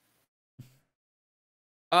good game.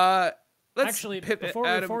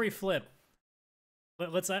 Before we flip,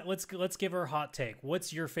 let's give her a hot take.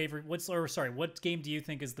 What's your favorite? What game do you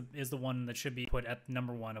think is the one that should be put at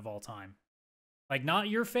number 1 of all time? Like, not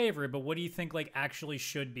your favorite, but what do you think like actually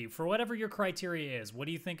should be, for whatever your criteria is? What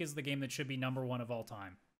do you think is the game that should be number 1 of all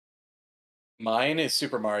time? Mine is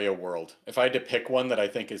Super Mario World. If I had to pick one that I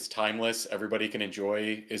think is timeless, everybody can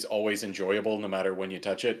enjoy, is always enjoyable no matter when you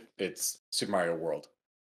touch it, it's Super Mario World.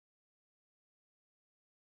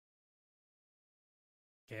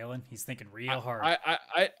 Kaylan, he's thinking real hard.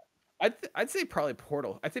 I'd say probably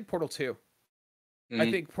Portal. I think Portal 2.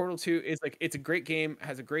 I think Portal 2 is like, it's a great game,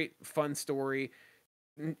 has a great fun story,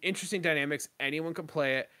 interesting dynamics. Anyone can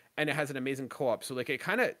play it, and it has an amazing co-op. So like it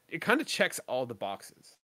kind of checks all the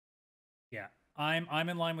boxes. Yeah, I'm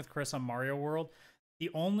in line with Chris on Mario World. There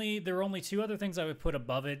are only two other things I would put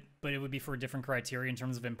above it, but it would be for a different criteria in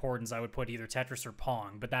terms of importance. I would put either Tetris or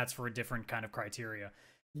Pong, but that's for a different kind of criteria.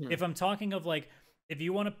 If I'm talking of like, if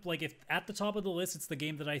you want to, like, if at the top of the list, it's the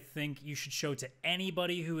game that I think you should show to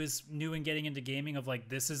anybody who is new and getting into gaming, of like,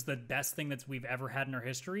 this is the best thing that we've ever had in our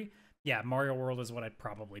history. Yeah, Mario World is what I'd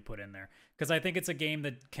probably put in there, because I think it's a game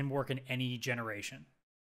that can work in any generation.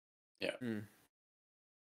 Yeah.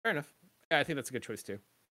 Fair enough. Yeah, I think that's a good choice too.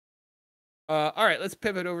 All right, let's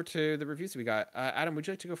pivot over to the reviews we got. Adam, would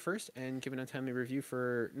you like to go first and give an untimely review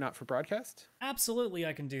for Not For Broadcast? Absolutely,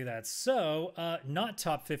 I can do that. So, not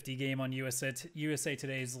top 50 game on USA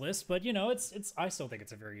Today's list, but you know, I still think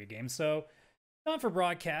it's a very good game. So, Not For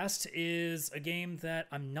Broadcast is a game that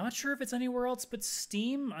I'm not sure if it's anywhere else but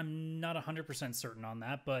Steam. I'm not 100% certain on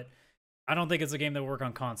that, but I don't think it's a game that will work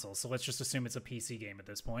on consoles. So let's just assume it's a PC game at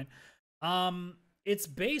this point. It's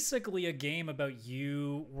basically a game about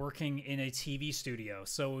you working in a TV studio.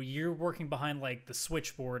 So you're working behind like the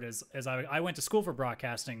switchboard, as I went to school for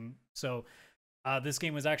broadcasting. So this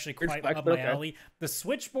game was actually quite up my alley. The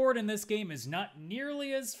switchboard in this game is not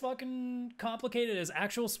nearly as fucking complicated as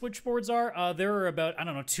actual switchboards are. There are about, I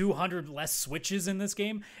don't know, 200 less switches in this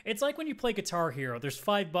game. It's like when you play Guitar Hero, there's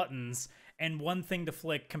 5 buttons and one thing to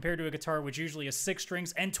flick, compared to a guitar which usually has 6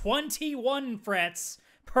 strings and 21 frets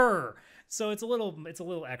per. So it's a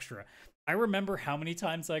little extra. I remember how many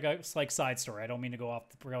times I got, like, side story, I don't mean to go off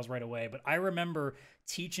the rails right away, but I remember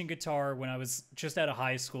teaching guitar when I was just out of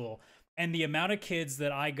high school, and the amount of kids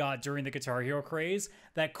that I got during the Guitar Hero craze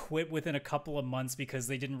that quit within a couple of months because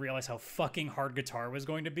they didn't realize how fucking hard guitar was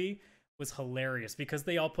going to be was hilarious, because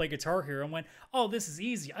they all play Guitar Hero and went, oh, this is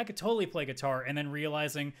easy, I could totally play guitar, and then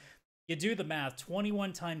realizing, you do the math,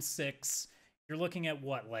 21 times 6, you're looking at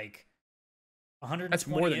what, like 120-ish? That's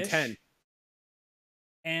more than 10.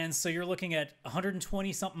 And so you're looking at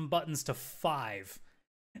 120 something buttons to 5.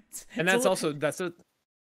 And that's also,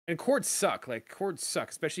 and chords suck. Like, chords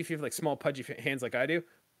suck, especially if you have like small pudgy hands like I do.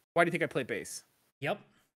 Why do you think I play bass? Yep.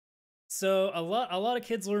 So a lot of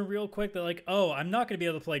kids learn real quick that, like, oh, I'm not going to be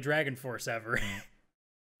able to play Dragon Force ever.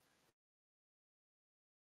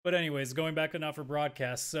 But anyways, going back to Not For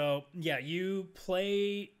Broadcast. So yeah, you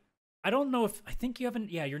play, I don't know if, I think you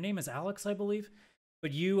haven't, yeah, your name is Alex, I believe.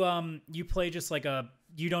 But you play just like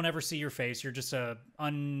you don't ever see your face. You're just a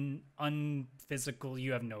unphysical.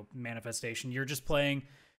 You have no manifestation. You're just playing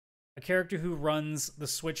a character who runs the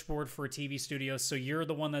switchboard for a TV studio. So you're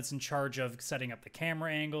the one that's in charge of setting up the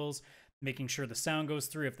camera angles, making sure the sound goes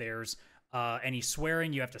through. If there's any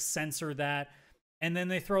swearing, you have to censor that. And then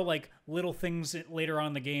they throw like little things later on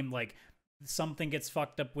in the game, like something gets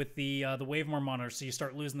fucked up with the Wavemore monitor, so you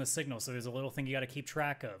start losing the signal. So there's a little thing you got to keep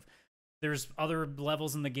track of. There's other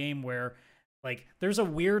levels in the game where, like, there's a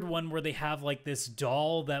weird one where they have like this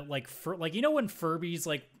doll that like you know when Furbies,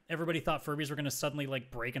 like, everybody thought Furbies were gonna suddenly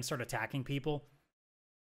like break and start attacking people.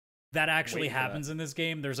 That actually happens in this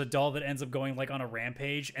game. There's a doll that ends up going like on a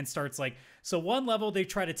rampage and starts like, so one level they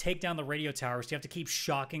try to take down the radio tower, so you have to keep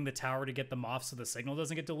shocking the tower to get them off so the signal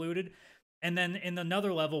doesn't get diluted. And then in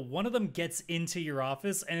another level, one of them gets into your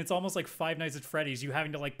office, and it's almost like Five Nights at Freddy's. You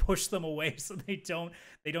having to like push them away so they don't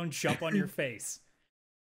jump on your face.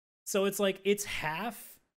 So it's like, it's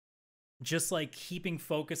half just like keeping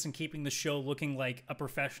focus and keeping the show looking like a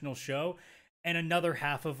professional show, and another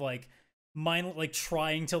half of like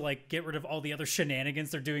trying to like get rid of all the other shenanigans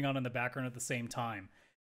they're doing on in the background at the same time.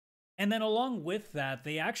 And then along with that,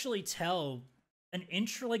 they actually tell an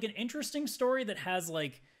interesting story that has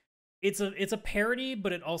like, it's a parody,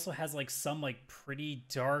 but it also has like some like pretty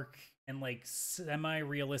dark and like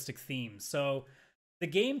semi-realistic themes. So the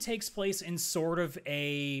game takes place in sort of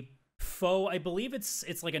a faux, I believe it's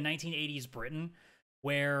like a 1980s Britain,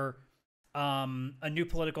 where a new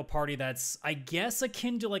political party that's, I guess,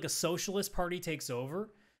 akin to like a socialist party takes over.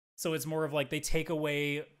 So it's more of like they take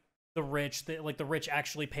away the rich, the rich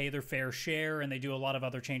actually pay their fair share, and they do a lot of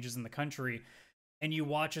other changes in the country. And you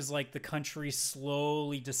watch as like the country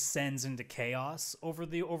slowly descends into chaos over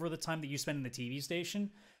the time that you spend in the TV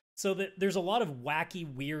station. So that there's a lot of wacky,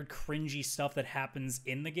 weird, cringy stuff that happens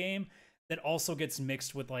in the game that also gets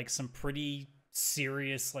mixed with like some pretty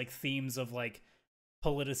serious like themes of like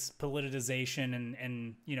politicization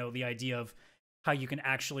and you know, the idea of how you can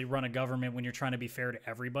actually run a government when you're trying to be fair to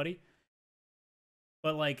everybody.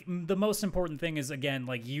 But like the most important thing is, again,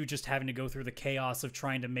 like you just having to go through the chaos of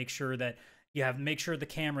trying to make sure that make sure the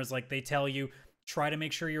cameras, like they tell you, try to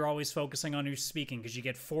make sure you're always focusing on who's speaking, because you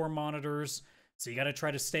get 4 monitors. So you got to try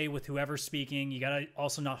to stay with whoever's speaking. You got to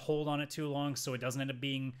also not hold on it too long so it doesn't end up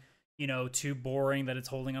being, you know, too boring that it's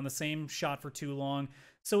holding on the same shot for too long.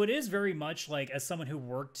 So it is very much like, as someone who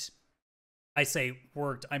worked, I say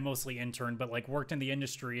worked, I mostly interned, but like worked in the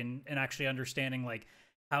industry and actually understanding like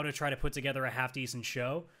how to try to put together a half decent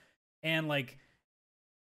show. And like,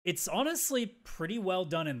 it's honestly pretty well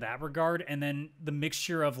done in that regard. And then the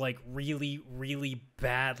mixture of like really, really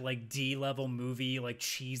bad, like D-level movie, like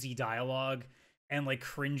cheesy dialogue and like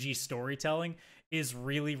cringy storytelling is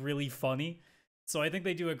really, really funny. So I think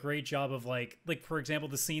they do a great job of like for example,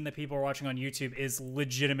 the scene that people are watching on YouTube is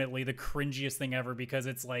legitimately the cringiest thing ever, because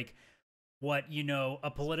it's like what, you know, a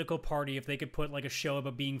political party, if they could put like a show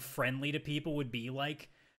about being friendly to people, would be like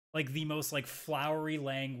the most like flowery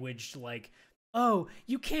language, like, oh,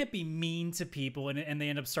 you can't be mean to people, and they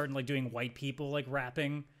end up starting like doing white people like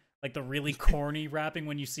rapping, like the really corny rapping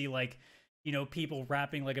when you see like, you know, people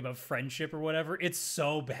rapping like about friendship or whatever. It's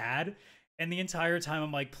so bad. And the entire time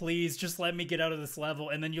I'm like, please just let me get out of this level.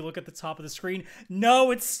 And then you look at the top of the screen, no,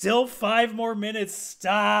 it's still 5 more minutes,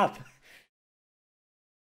 stop.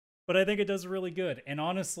 But I think it does really good. And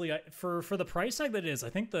honestly, for the price tag that it is, I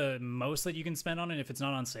think the most that you can spend on it, if it's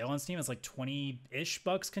not on sale on Steam, is like 20-ish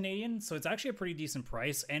bucks Canadian. So it's actually a pretty decent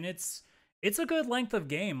price. And it's a good length of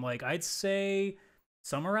game. Like, I'd say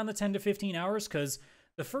somewhere around the 10 to 15 hours, because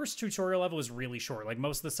the first tutorial level is really short. Like,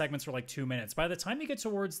 most of the segments are like 2 minutes. By the time you get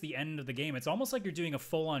towards the end of the game, it's almost like you're doing a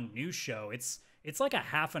full-on news show. It's like a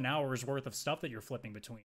half an hour's worth of stuff that you're flipping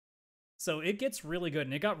between. So it gets really good.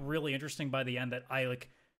 And it got really interesting by the end that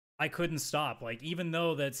I couldn't stop. Like, even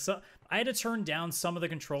though I had to turn down some of the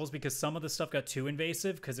controls because some of the stuff got too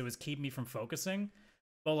invasive because it was keeping me from focusing.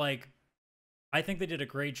 But like, I think they did a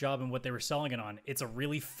great job in what they were selling it on. It's a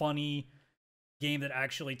really funny game that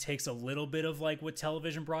actually takes a little bit of like what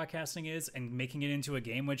television broadcasting is and making it into a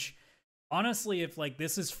game, which honestly, if like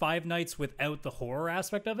this is Five Nights without the horror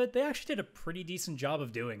aspect of it, they actually did a pretty decent job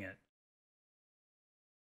of doing it.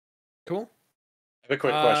 Cool. I have a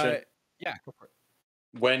quick question. Yeah, go for it.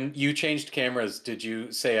 When you changed cameras, did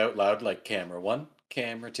you say out loud like camera 1,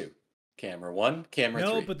 camera 2, camera 1, camera 3?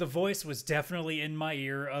 No, but the voice was definitely in my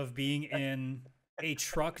ear of being in a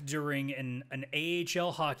truck during an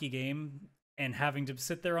AHL hockey game and having to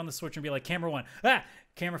sit there on the switch and be like, camera 1,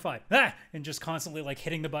 camera 5, and just constantly like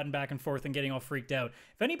hitting the button back and forth and getting all freaked out.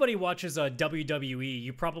 If anybody watches WWE,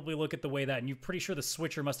 you probably look at the way that, and you're pretty sure the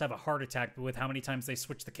switcher must have a heart attack with how many times they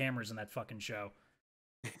switch the cameras in that fucking show.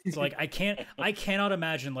 So like, I cannot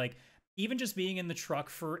imagine, like, even just being in the truck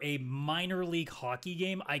for a minor league hockey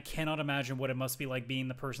game, I cannot imagine what it must be like being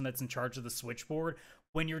the person that's in charge of the switchboard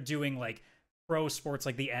when you're doing like pro sports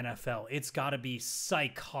like the NFL. It's got to be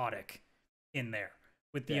psychotic in there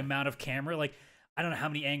with the amount of camera. Like, I don't know how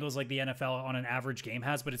many angles like the NFL on an average game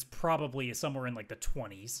has, but it's probably somewhere in like the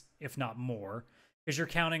 20s, if not more, because you're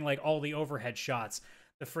counting like all the overhead shots,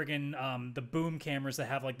 the friggin' the boom cameras that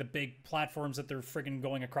have like the big platforms that they're friggin'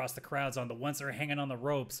 going across the crowds on, the ones that are hanging on the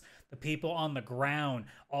ropes, the people on the ground,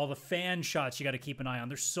 all the fan shots you got to keep an eye on.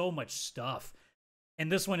 There's so much stuff.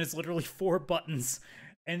 And this one is literally 4 buttons.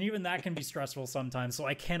 And even that can be stressful sometimes. So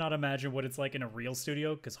I cannot imagine what it's like in a real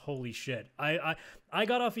studio, because holy shit. I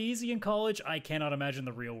got off easy in college. I cannot imagine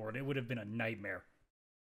the real world. It would have been a nightmare.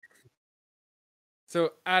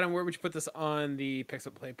 So, Adam, where would you put this on the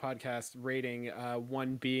PixelPlay Podcast rating?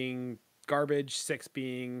 1 being garbage, 6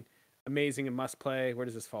 being amazing and must play. Where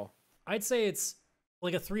does this fall? I'd say it's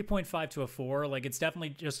like a 3.5 to a 4. Like, it's definitely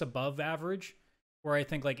just above average, where I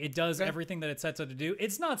think like it does everything that it sets out to do.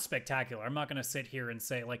 It's not spectacular. I'm not going to sit here and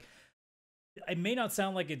say like, it may not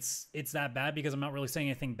sound like it's that bad because I'm not really saying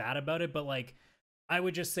anything bad about it, but like, I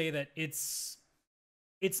would just say that it's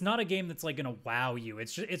not a game that's like going to wow you.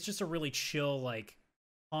 It's just a really chill, like,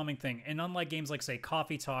 calming thing. And unlike games like, say,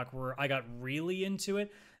 Coffee Talk, where I got really into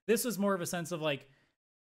it, this was more of a sense of like,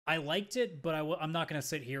 I liked it, but I'm not going to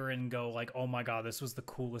sit here and go like, oh my god, this was the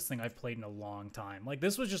coolest thing I've played in a long time. Like,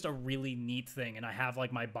 this was just a really neat thing, and I have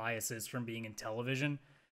like my biases from being in television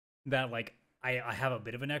that like I have a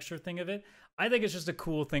bit of an extra thing of it. I think it's just a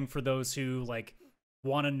cool thing for those who like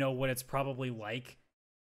want to know what it's probably like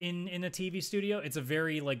in a TV studio. It's a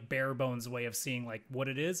very like bare bones way of seeing like what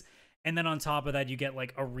it is. And then on top of that, you get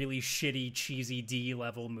like a really shitty, cheesy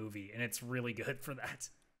D-level movie, and it's really good for that.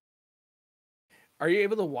 Are you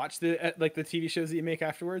able to watch the like the TV shows that you make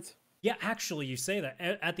afterwards? Yeah, actually, you say that.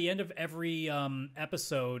 At the end of every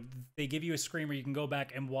episode, they give you a screen where you can go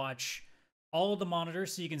back and watch all of the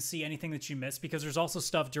monitors so you can see anything that you missed, because there's also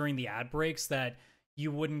stuff during the ad breaks that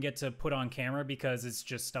you wouldn't get to put on camera because it's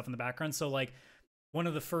just stuff in the background. So, like, one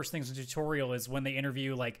of the first things in the tutorial is when they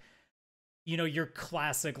interview, like, you know, your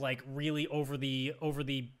classic, like, really over the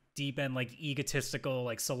deep end, like, egotistical,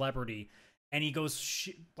 like, celebrity. And he goes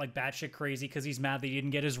like batshit crazy because he's mad that he didn't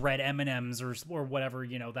get his red M&Ms or whatever,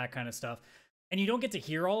 you know, that kind of stuff. And you don't get to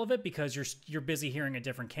hear all of it because you're busy hearing a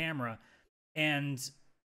different camera. And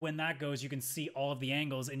when that goes, you can see all of the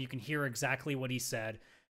angles and you can hear exactly what he said.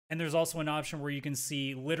 And there's also an option where you can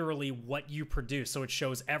see literally what you produce. So it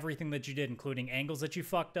shows everything that you did, including angles that you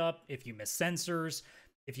fucked up, if you missed sensors,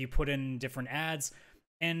 if you put in different ads,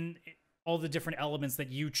 and all the different elements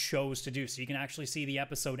that you chose to do. So you can actually see the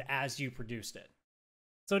episode as you produced it.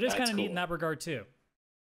 So it is kind of neat in that regard too.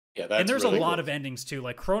 Yeah, that's and there's really a lot cool. of endings too.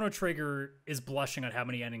 Like Chrono Trigger is blushing at how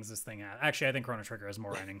many endings this thing has. Actually, I think Chrono Trigger has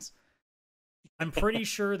more endings. I'm pretty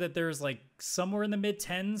sure that there's like somewhere in the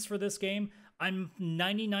mid-10s for this game. I'm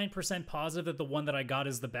 99% positive that the one that I got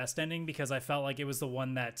is the best ending because I felt like it was the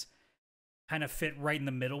one that kind of fit right in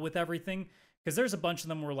the middle with everything. Because there's a bunch of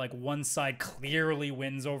them where like one side clearly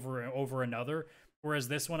wins over another, whereas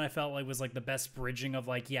this one I felt like was like the best bridging of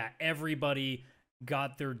like, yeah, everybody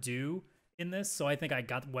got their due in this. So I think I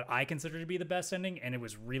got what I consider to be the best ending, and it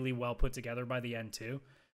was really well put together by the end too.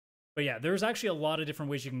 But yeah, there's actually a lot of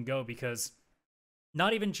different ways you can go, because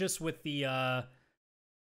not even just with the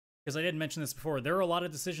because I didn't mention this before, there are a lot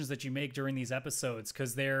of decisions that you make during these episodes,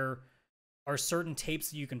 because there are certain tapes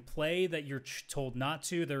that you can play that you're told not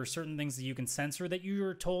to. There are certain things that you can censor that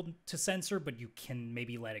you're told to censor, but you can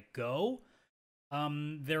maybe let it go.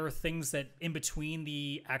 There are things that in between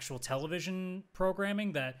the actual television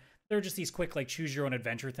programming that there are just these quick, like, choose your own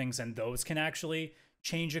adventure things, and those can actually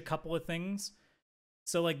change a couple of things.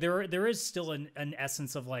 So, like, there is still an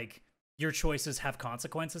essence of, like, your choices have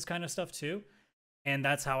consequences kind of stuff, too. And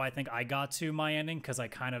that's how I think I got to my ending, because I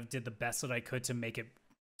kind of did the best that I could to make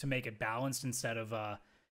it balanced instead of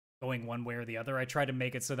going one way or the other. I tried to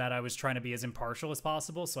make it so that I was trying to be as impartial as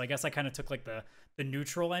possible. So I guess I kind of took like the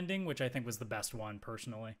neutral ending, which I think was the best one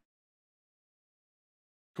personally.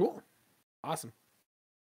 Cool. Awesome.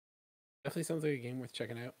 Definitely sounds like a game worth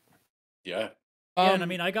checking out. Yeah. Yeah, and I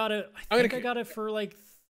mean, I got it. I think I got it for like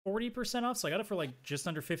 40% off. So I got it for like just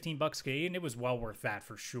under $15 Canadian. It was well worth that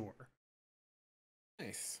for sure.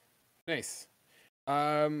 Nice.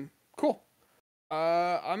 Cool.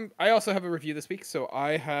 I also have a review this week, so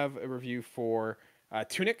I have a review for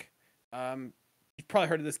Tunic. You've probably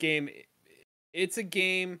heard of this game. It's a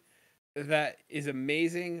game that is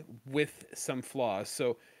amazing with some flaws.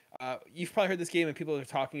 So you've probably heard this game and people are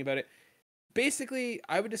talking about it. Basically,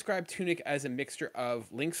 I would describe Tunic as a mixture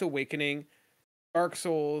of Link's Awakening, Dark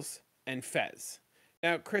Souls, and Fez.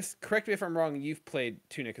 Now, Chris, correct me if I'm wrong. You've played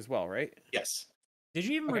Tunic as well, right? Yes. Did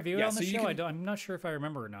you even review it on the show? Can... I'm not sure if I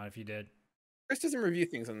remember or not. If you did. Chris doesn't review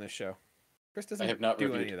things on this show. Chris doesn't I have not do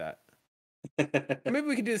reviewed any of that. Maybe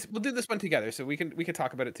we can do this. We'll do this one together, so we can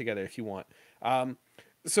talk about it together if you want.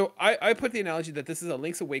 So I put the analogy that this is a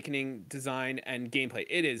Link's Awakening design and gameplay.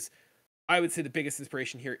 It is, I would say, the biggest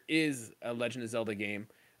inspiration here is a Legend of Zelda game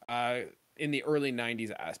in the early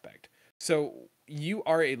 90s aspect. So you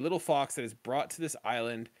are a little fox that is brought to this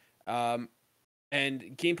island, and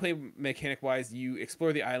gameplay mechanic wise, you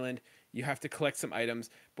explore the island. You have to collect some items,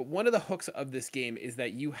 but one of the hooks of this game is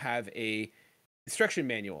that you have a instruction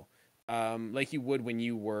manual, like you would when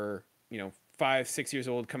you were, 5-6 years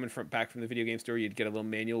old, coming back from the video game store. You'd get a little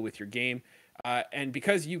manual with your game, and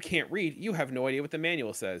because you can't read, you have no idea what the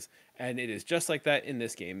manual says. And it is just like that in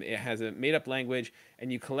this game. It has a made-up language,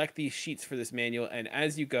 and you collect these sheets for this manual. And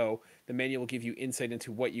as you go, the manual will give you insight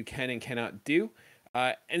into what you can and cannot do.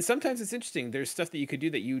 And sometimes it's interesting. There's stuff that you could do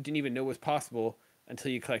that you didn't even know was possible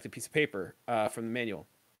until you collect a piece of paper from the manual.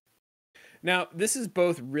 Now, this is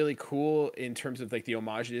both really cool in terms of like the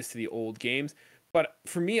homage it is to the old games, but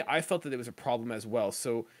for me, I felt that there was a problem as well.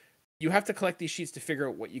 So you have to collect these sheets to figure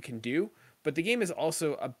out what you can do, but the game is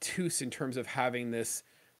also obtuse in terms of having this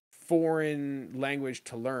foreign language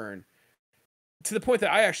to learn, to the point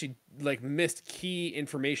that I actually like missed key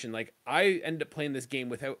information. Like I ended up playing this game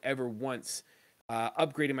without ever once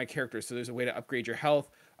upgrading my character. So there's a way to upgrade your health,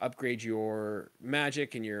 upgrade your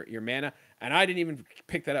magic and your mana, and I didn't even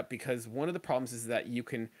pick that up because one of the problems is that you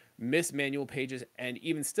can miss manual pages, and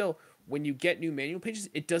even still, when you get new manual pages,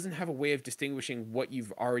 it doesn't have a way of distinguishing what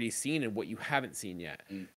you've already seen and what you haven't seen yet.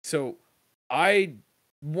 So I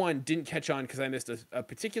didn't catch on because I missed a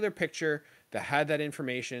particular picture that had that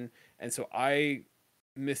information, and so I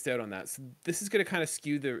missed out on that. So this is going to kind of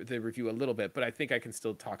skew the review a little bit, but I think I can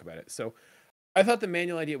still talk about it. So I thought the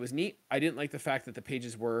manual idea was neat. I didn't like the fact that the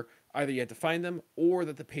pages were either you had to find them or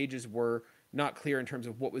that the pages were not clear in terms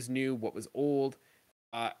of what was new, what was old,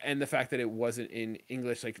 and the fact that it wasn't in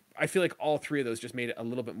English. Like, I feel like all three of those just made it a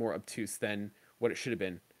little bit more obtuse than what it should have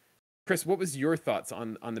been. Chris, what was your thoughts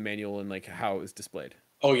on the manual and like how it was displayed?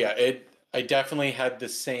 Oh yeah, I definitely had the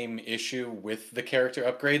same issue with the character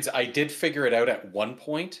upgrades. I did figure it out at one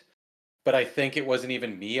point, but I think it wasn't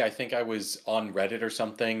even me. I think I was on Reddit or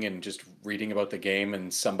something and just reading about the game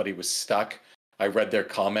and somebody was stuck. I read their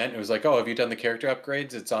comment and it was like, "Oh, have you done the character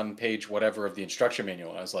upgrades? It's on page whatever of the instruction manual."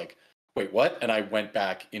 And I was like, "Wait, what?" And I went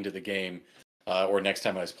back into the game, or next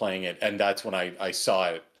time I was playing it, and that's when I saw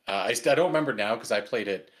it. I don't remember now because I played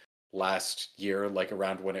it last year, like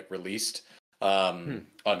around when it released, on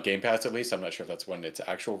Game Pass at least. I'm not sure if that's when its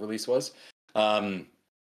actual release was.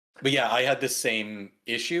 But yeah, I had the same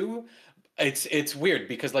issue. It's weird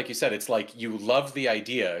because, like you said, it's like you love the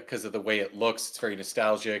idea because of the way it looks. It's very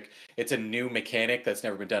nostalgic. It's a new mechanic that's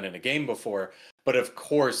never been done in a game before. But of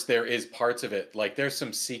course, there is parts of it. Like there's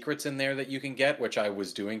some secrets in there that you can get, which I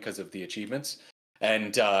was doing because of the achievements.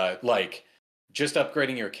 And like just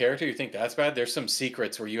upgrading your character, you think that's bad? There's some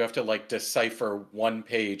secrets where you have to like decipher one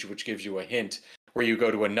page, which gives you a hint, where you go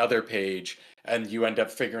to another page and you end up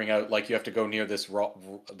figuring out like you have to go near this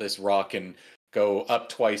rock and go up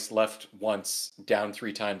twice, left once, down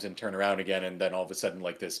 3 times, and turn around again, and then all of a sudden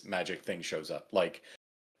like this magic thing shows up. Like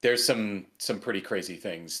there's some pretty crazy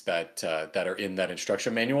things that that are in that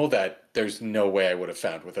instruction manual that there's no way I would have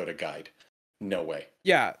found without a guide. No way.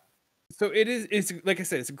 Yeah. So it's like I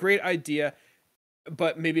said, it's a great idea,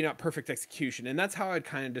 but maybe not perfect execution. And that's how I'd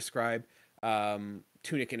kind of describe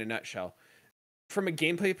Tunic in a nutshell. From a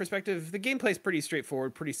gameplay perspective, the gameplay is pretty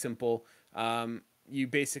straightforward, pretty simple. You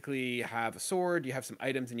basically have a sword, you have some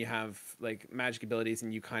items, and you have like magic abilities,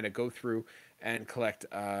 and you kind of go through and collect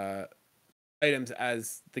items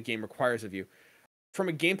as the game requires of you. From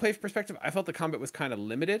a gameplay perspective, I felt the combat was kind of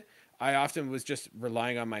limited. I often was just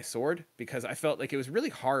relying on my sword because I felt like it was really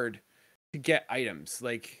hard to get items.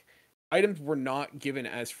 Like items were not given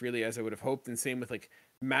as freely as I would have hoped, and same with like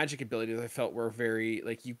magic abilities. I felt were very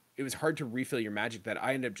like it was hard to refill your magic, that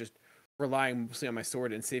I ended up just relying mostly on my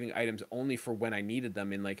sword and saving items only for when I needed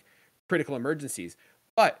them in like critical emergencies.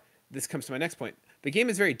 But this comes to my next point. The game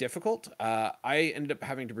is very difficult. I ended up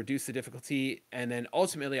having to reduce the difficulty, and then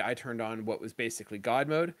ultimately I turned on what was basically God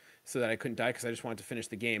mode so that I couldn't die because I just wanted to finish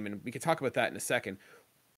the game. And we could talk about that in a second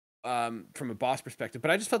from a boss perspective.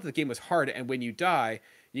 But I just felt that the game was hard, and when you die,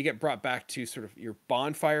 you get brought back to sort of your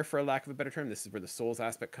bonfire, for a lack of a better term. This is where the souls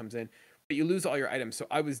aspect comes in. But you lose all your items. So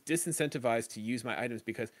I was disincentivized to use my items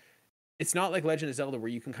because it's not like Legend of Zelda where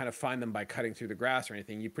you can kind of find them by cutting through the grass or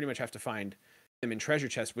anything. You pretty much have to find them in treasure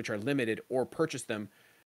chests, which are limited, or purchase them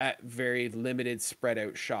at very limited spread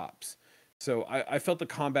out shops. So I felt the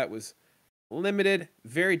combat was limited,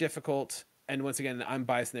 very difficult. And once again, I'm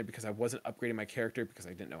biased in there because I wasn't upgrading my character because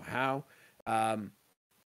I didn't know how. And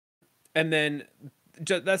then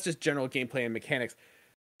that's just general gameplay and mechanics.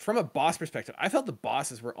 From a boss perspective, I felt the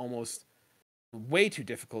bosses were almost way too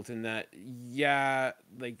difficult in that, yeah,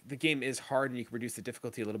 like the game is hard and you can reduce the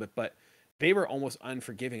difficulty a little bit, but they were almost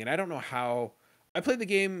unforgiving. And I don't know how. I played the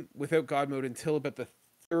game without God mode until about the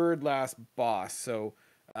third last boss. So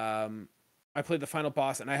I played the final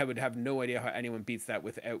boss, and I would have no idea how anyone beats that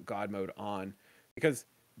without God mode on, because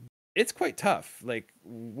it's quite tough. Like,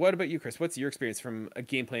 what about you, Chris? What's your experience from a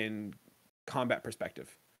gameplay and combat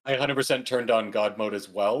perspective? I 100% turned on God mode as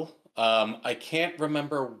well. I can't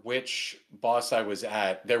remember which boss I was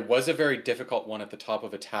at. There was a very difficult one at the top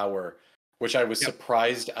of a tower, which I was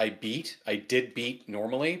surprised I beat. I did beat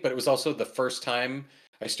normally, but it was also the first time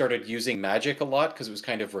I started using magic a lot because it was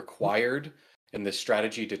kind of required in the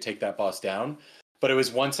strategy to take that boss down. But it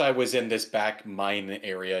was once I was in this back mine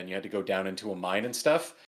area and you had to go down into a mine and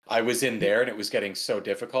stuff. I was in there and it was getting so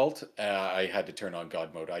difficult. I had to turn on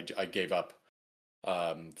God mode. I gave up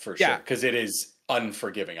for sure because it is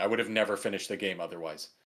unforgiving. I would have never finished the game otherwise.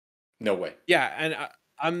 No way. Yeah, and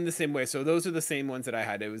I'm the same way. So those are the same ones that I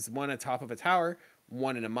had. It was one on top of a tower,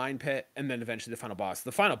 one in a mine pit, and then eventually the final boss.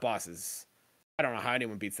 The final boss is, I don't know how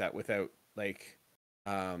anyone beats that without like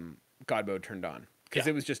God mode turned on, because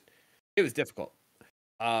it was difficult.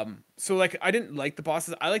 So like I didn't like the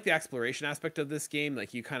bosses. I like the exploration aspect of this game.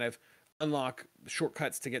 Like you kind of unlock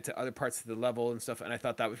shortcuts to get to other parts of the level and stuff, and I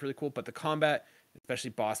thought that was really cool. But the combat,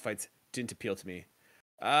 especially boss fights, didn't appeal to me.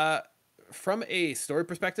 From a story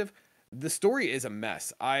perspective, the story is a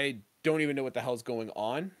mess. I don't even know what the hell's going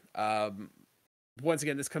on. Once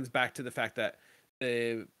again, this comes back to the fact that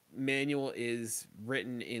the manual is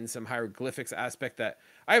written in some hieroglyphics aspect that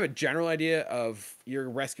I have a general idea of. You're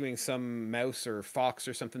rescuing some mouse or fox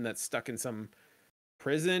or something that's stuck in some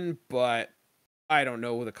prison, but I don't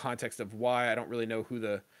know the context of why. I don't really know who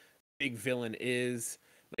the big villain is.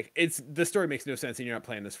 Like, the story makes no sense and you're not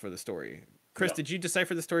playing this for the story. Chris, No. did you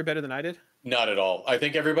decipher the story better than I did? Not at all. I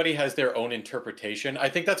think everybody has their own interpretation. I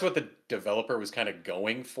think that's what the developer was kind of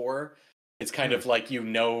going for. It's kind of like, you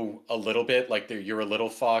know, a little bit like you're a little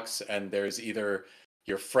fox and there's either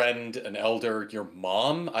your friend, an elder, your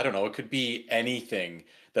mom. I don't know. It could be anything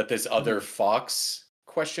that this other fox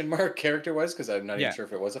question mark character was, because I'm not even sure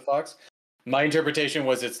if it was a fox. My interpretation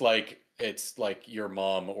was it's like your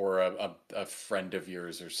mom or a friend of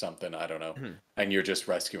yours or something. I don't know. And you're just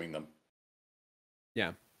rescuing them.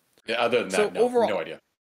 Yeah. Other than that, no, overall, no idea.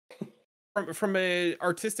 From a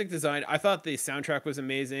artistic design, I thought the soundtrack was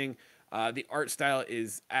amazing. The art style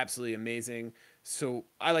is absolutely amazing. So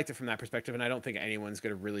I liked it from that perspective, and I don't think anyone's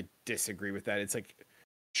going to really disagree with that. It's like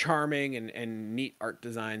charming and neat art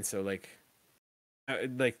design. So like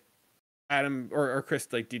Adam or Chris,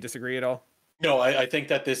 like, do you disagree at all? No, I think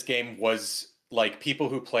that this game was like, people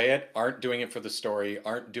who play it aren't doing it for the story,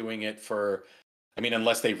 aren't doing it for, I mean,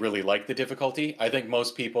 unless they really like the difficulty. I think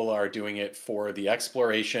most people are doing it for the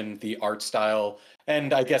exploration, the art style,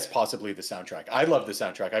 and I guess possibly the soundtrack. I love the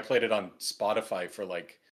soundtrack. I played it on Spotify for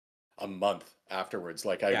like a month afterwards.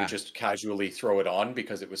 Like, I would just casually throw it on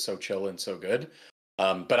because it was so chill and so good.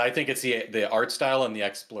 But I think it's the art style and the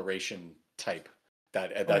exploration type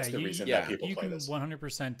that's the reason that people play this. You can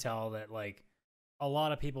 100% tell that, like, a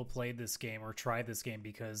lot of people played this game or tried this game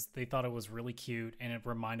because they thought it was really cute and it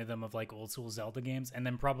reminded them of like old school Zelda games, and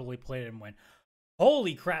then probably played it and went,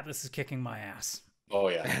 holy crap, this is kicking my ass. Oh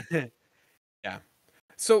yeah. Yeah.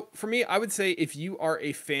 So for me, I would say if you are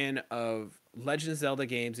a fan of Legend of Zelda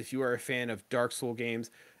games, if you are a fan of Dark Soul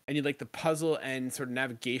games, and you like the puzzle and sort of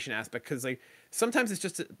navigation aspect, because like sometimes it's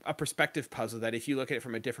just a perspective puzzle that if you look at it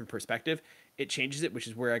from a different perspective, it changes it, which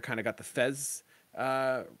is where I kind of got the Fez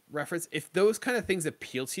reference. If those kind of things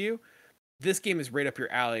appeal to you, this game is right up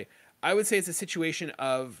your alley. I would say it's a situation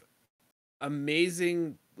of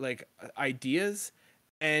amazing like ideas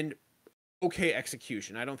and okay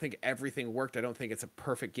execution. I don't think everything worked. I don't think it's a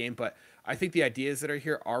perfect game, but I think the ideas that are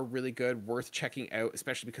here are really good, worth checking out,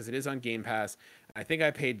 especially because it is on Game Pass. I think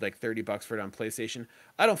I paid like $30 for it on PlayStation.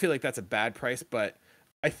 I don't feel like that's a bad price, but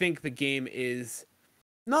I think the game is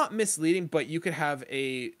not misleading, but you could have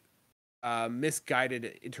a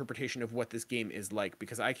misguided interpretation of what this game is like,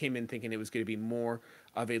 because I came in thinking it was going to be more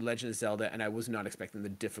of a Legend of Zelda, and I was not expecting the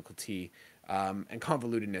difficulty and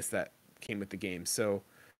convolutedness that came with the game. So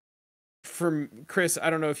from Chris,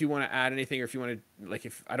 I don't know if you want to add anything, or if you want to, like,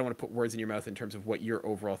 if I don't want to put words in your mouth in terms of what your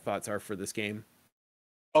overall thoughts are for this game.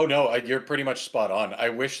 Oh no, you're pretty much spot on. I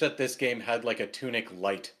wish that this game had like a Tunic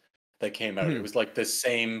Lite that came out. It was like the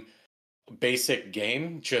same basic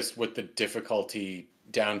game, just with the difficulty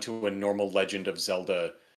down to a normal Legend of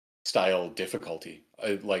Zelda style difficulty,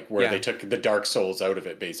 like where they took the Dark Souls out of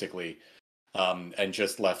it basically, and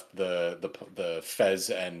just left the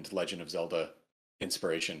Fez and Legend of Zelda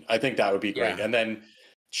inspiration. I think that would be great. And then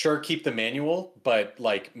sure, keep the manual, but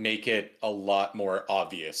like make it a lot more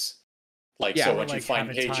obvious. Like, so once you find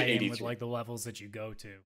page 83 with like the levels that you go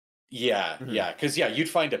to. Yeah, because you'd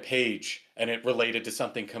find a page and it related to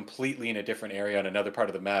something completely in a different area on another part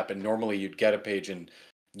of the map, and normally you'd get a page and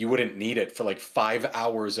you wouldn't need it for like 5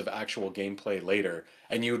 hours of actual gameplay later,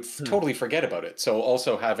 and you'd totally forget about it. So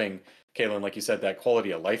also having, Kaylan, like you said, that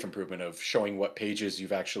quality of life improvement of showing what pages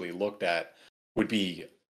you've actually looked at would be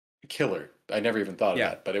killer. I never even thought of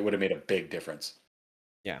that, but it would have made a big difference.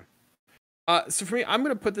 Yeah. So for me, I'm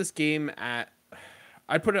going to put this game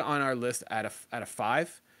I'd put it on our list at a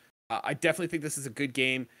 5. I definitely think this is a good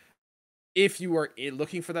game. If you are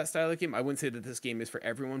looking for that style of game, I wouldn't say that this game is for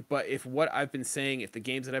everyone, but if what I've been saying, if the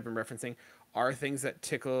games that I've been referencing are things that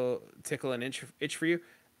tickle an itch for you,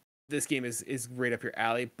 this game is right up your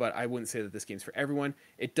alley, but I wouldn't say that this game's for everyone.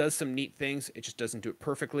 It does some neat things. It just doesn't do it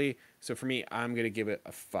perfectly. So for me, I'm going to give it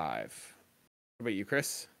a 5. What about you,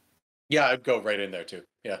 Chris? Yeah, I'd go right in there too.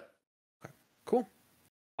 Yeah. Okay. Cool.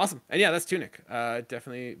 Awesome. And yeah, that's Tunic.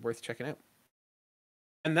 Definitely worth checking out.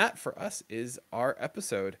 And that for us is our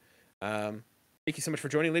episode. Thank you so much for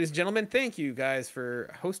joining, ladies and gentlemen. Thank you guys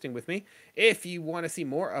for hosting with me. If you want to see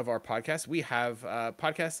more of our podcast, we have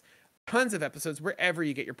podcasts, tons of episodes wherever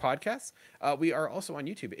you get your podcasts. We are also on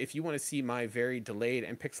YouTube. If you want to see my very delayed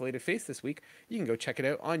and pixelated face this week, you can go check it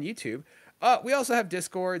out on YouTube. We also have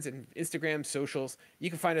Discords and Instagram socials. You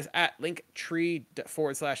can find us at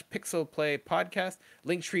linktree.com/pixelplaypodcast.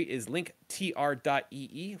 Linktree is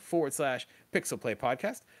linktr.ee/pixelplaypodcast. PixelPlay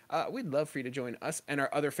Podcast. We'd love for you to join us and our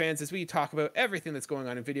other fans as we talk about everything that's going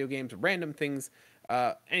on in video games, random things,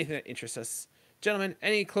 anything that interests us. Gentlemen,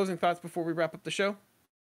 any closing thoughts before we wrap up the show?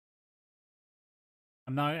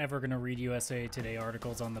 I'm not ever going to read USA Today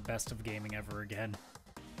articles on the best of gaming ever again.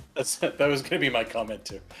 That was going to be my comment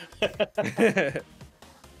too.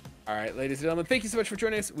 All right, ladies and gentlemen, thank you so much for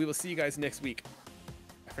joining us. We will see you guys next week.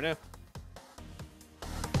 Bye for now.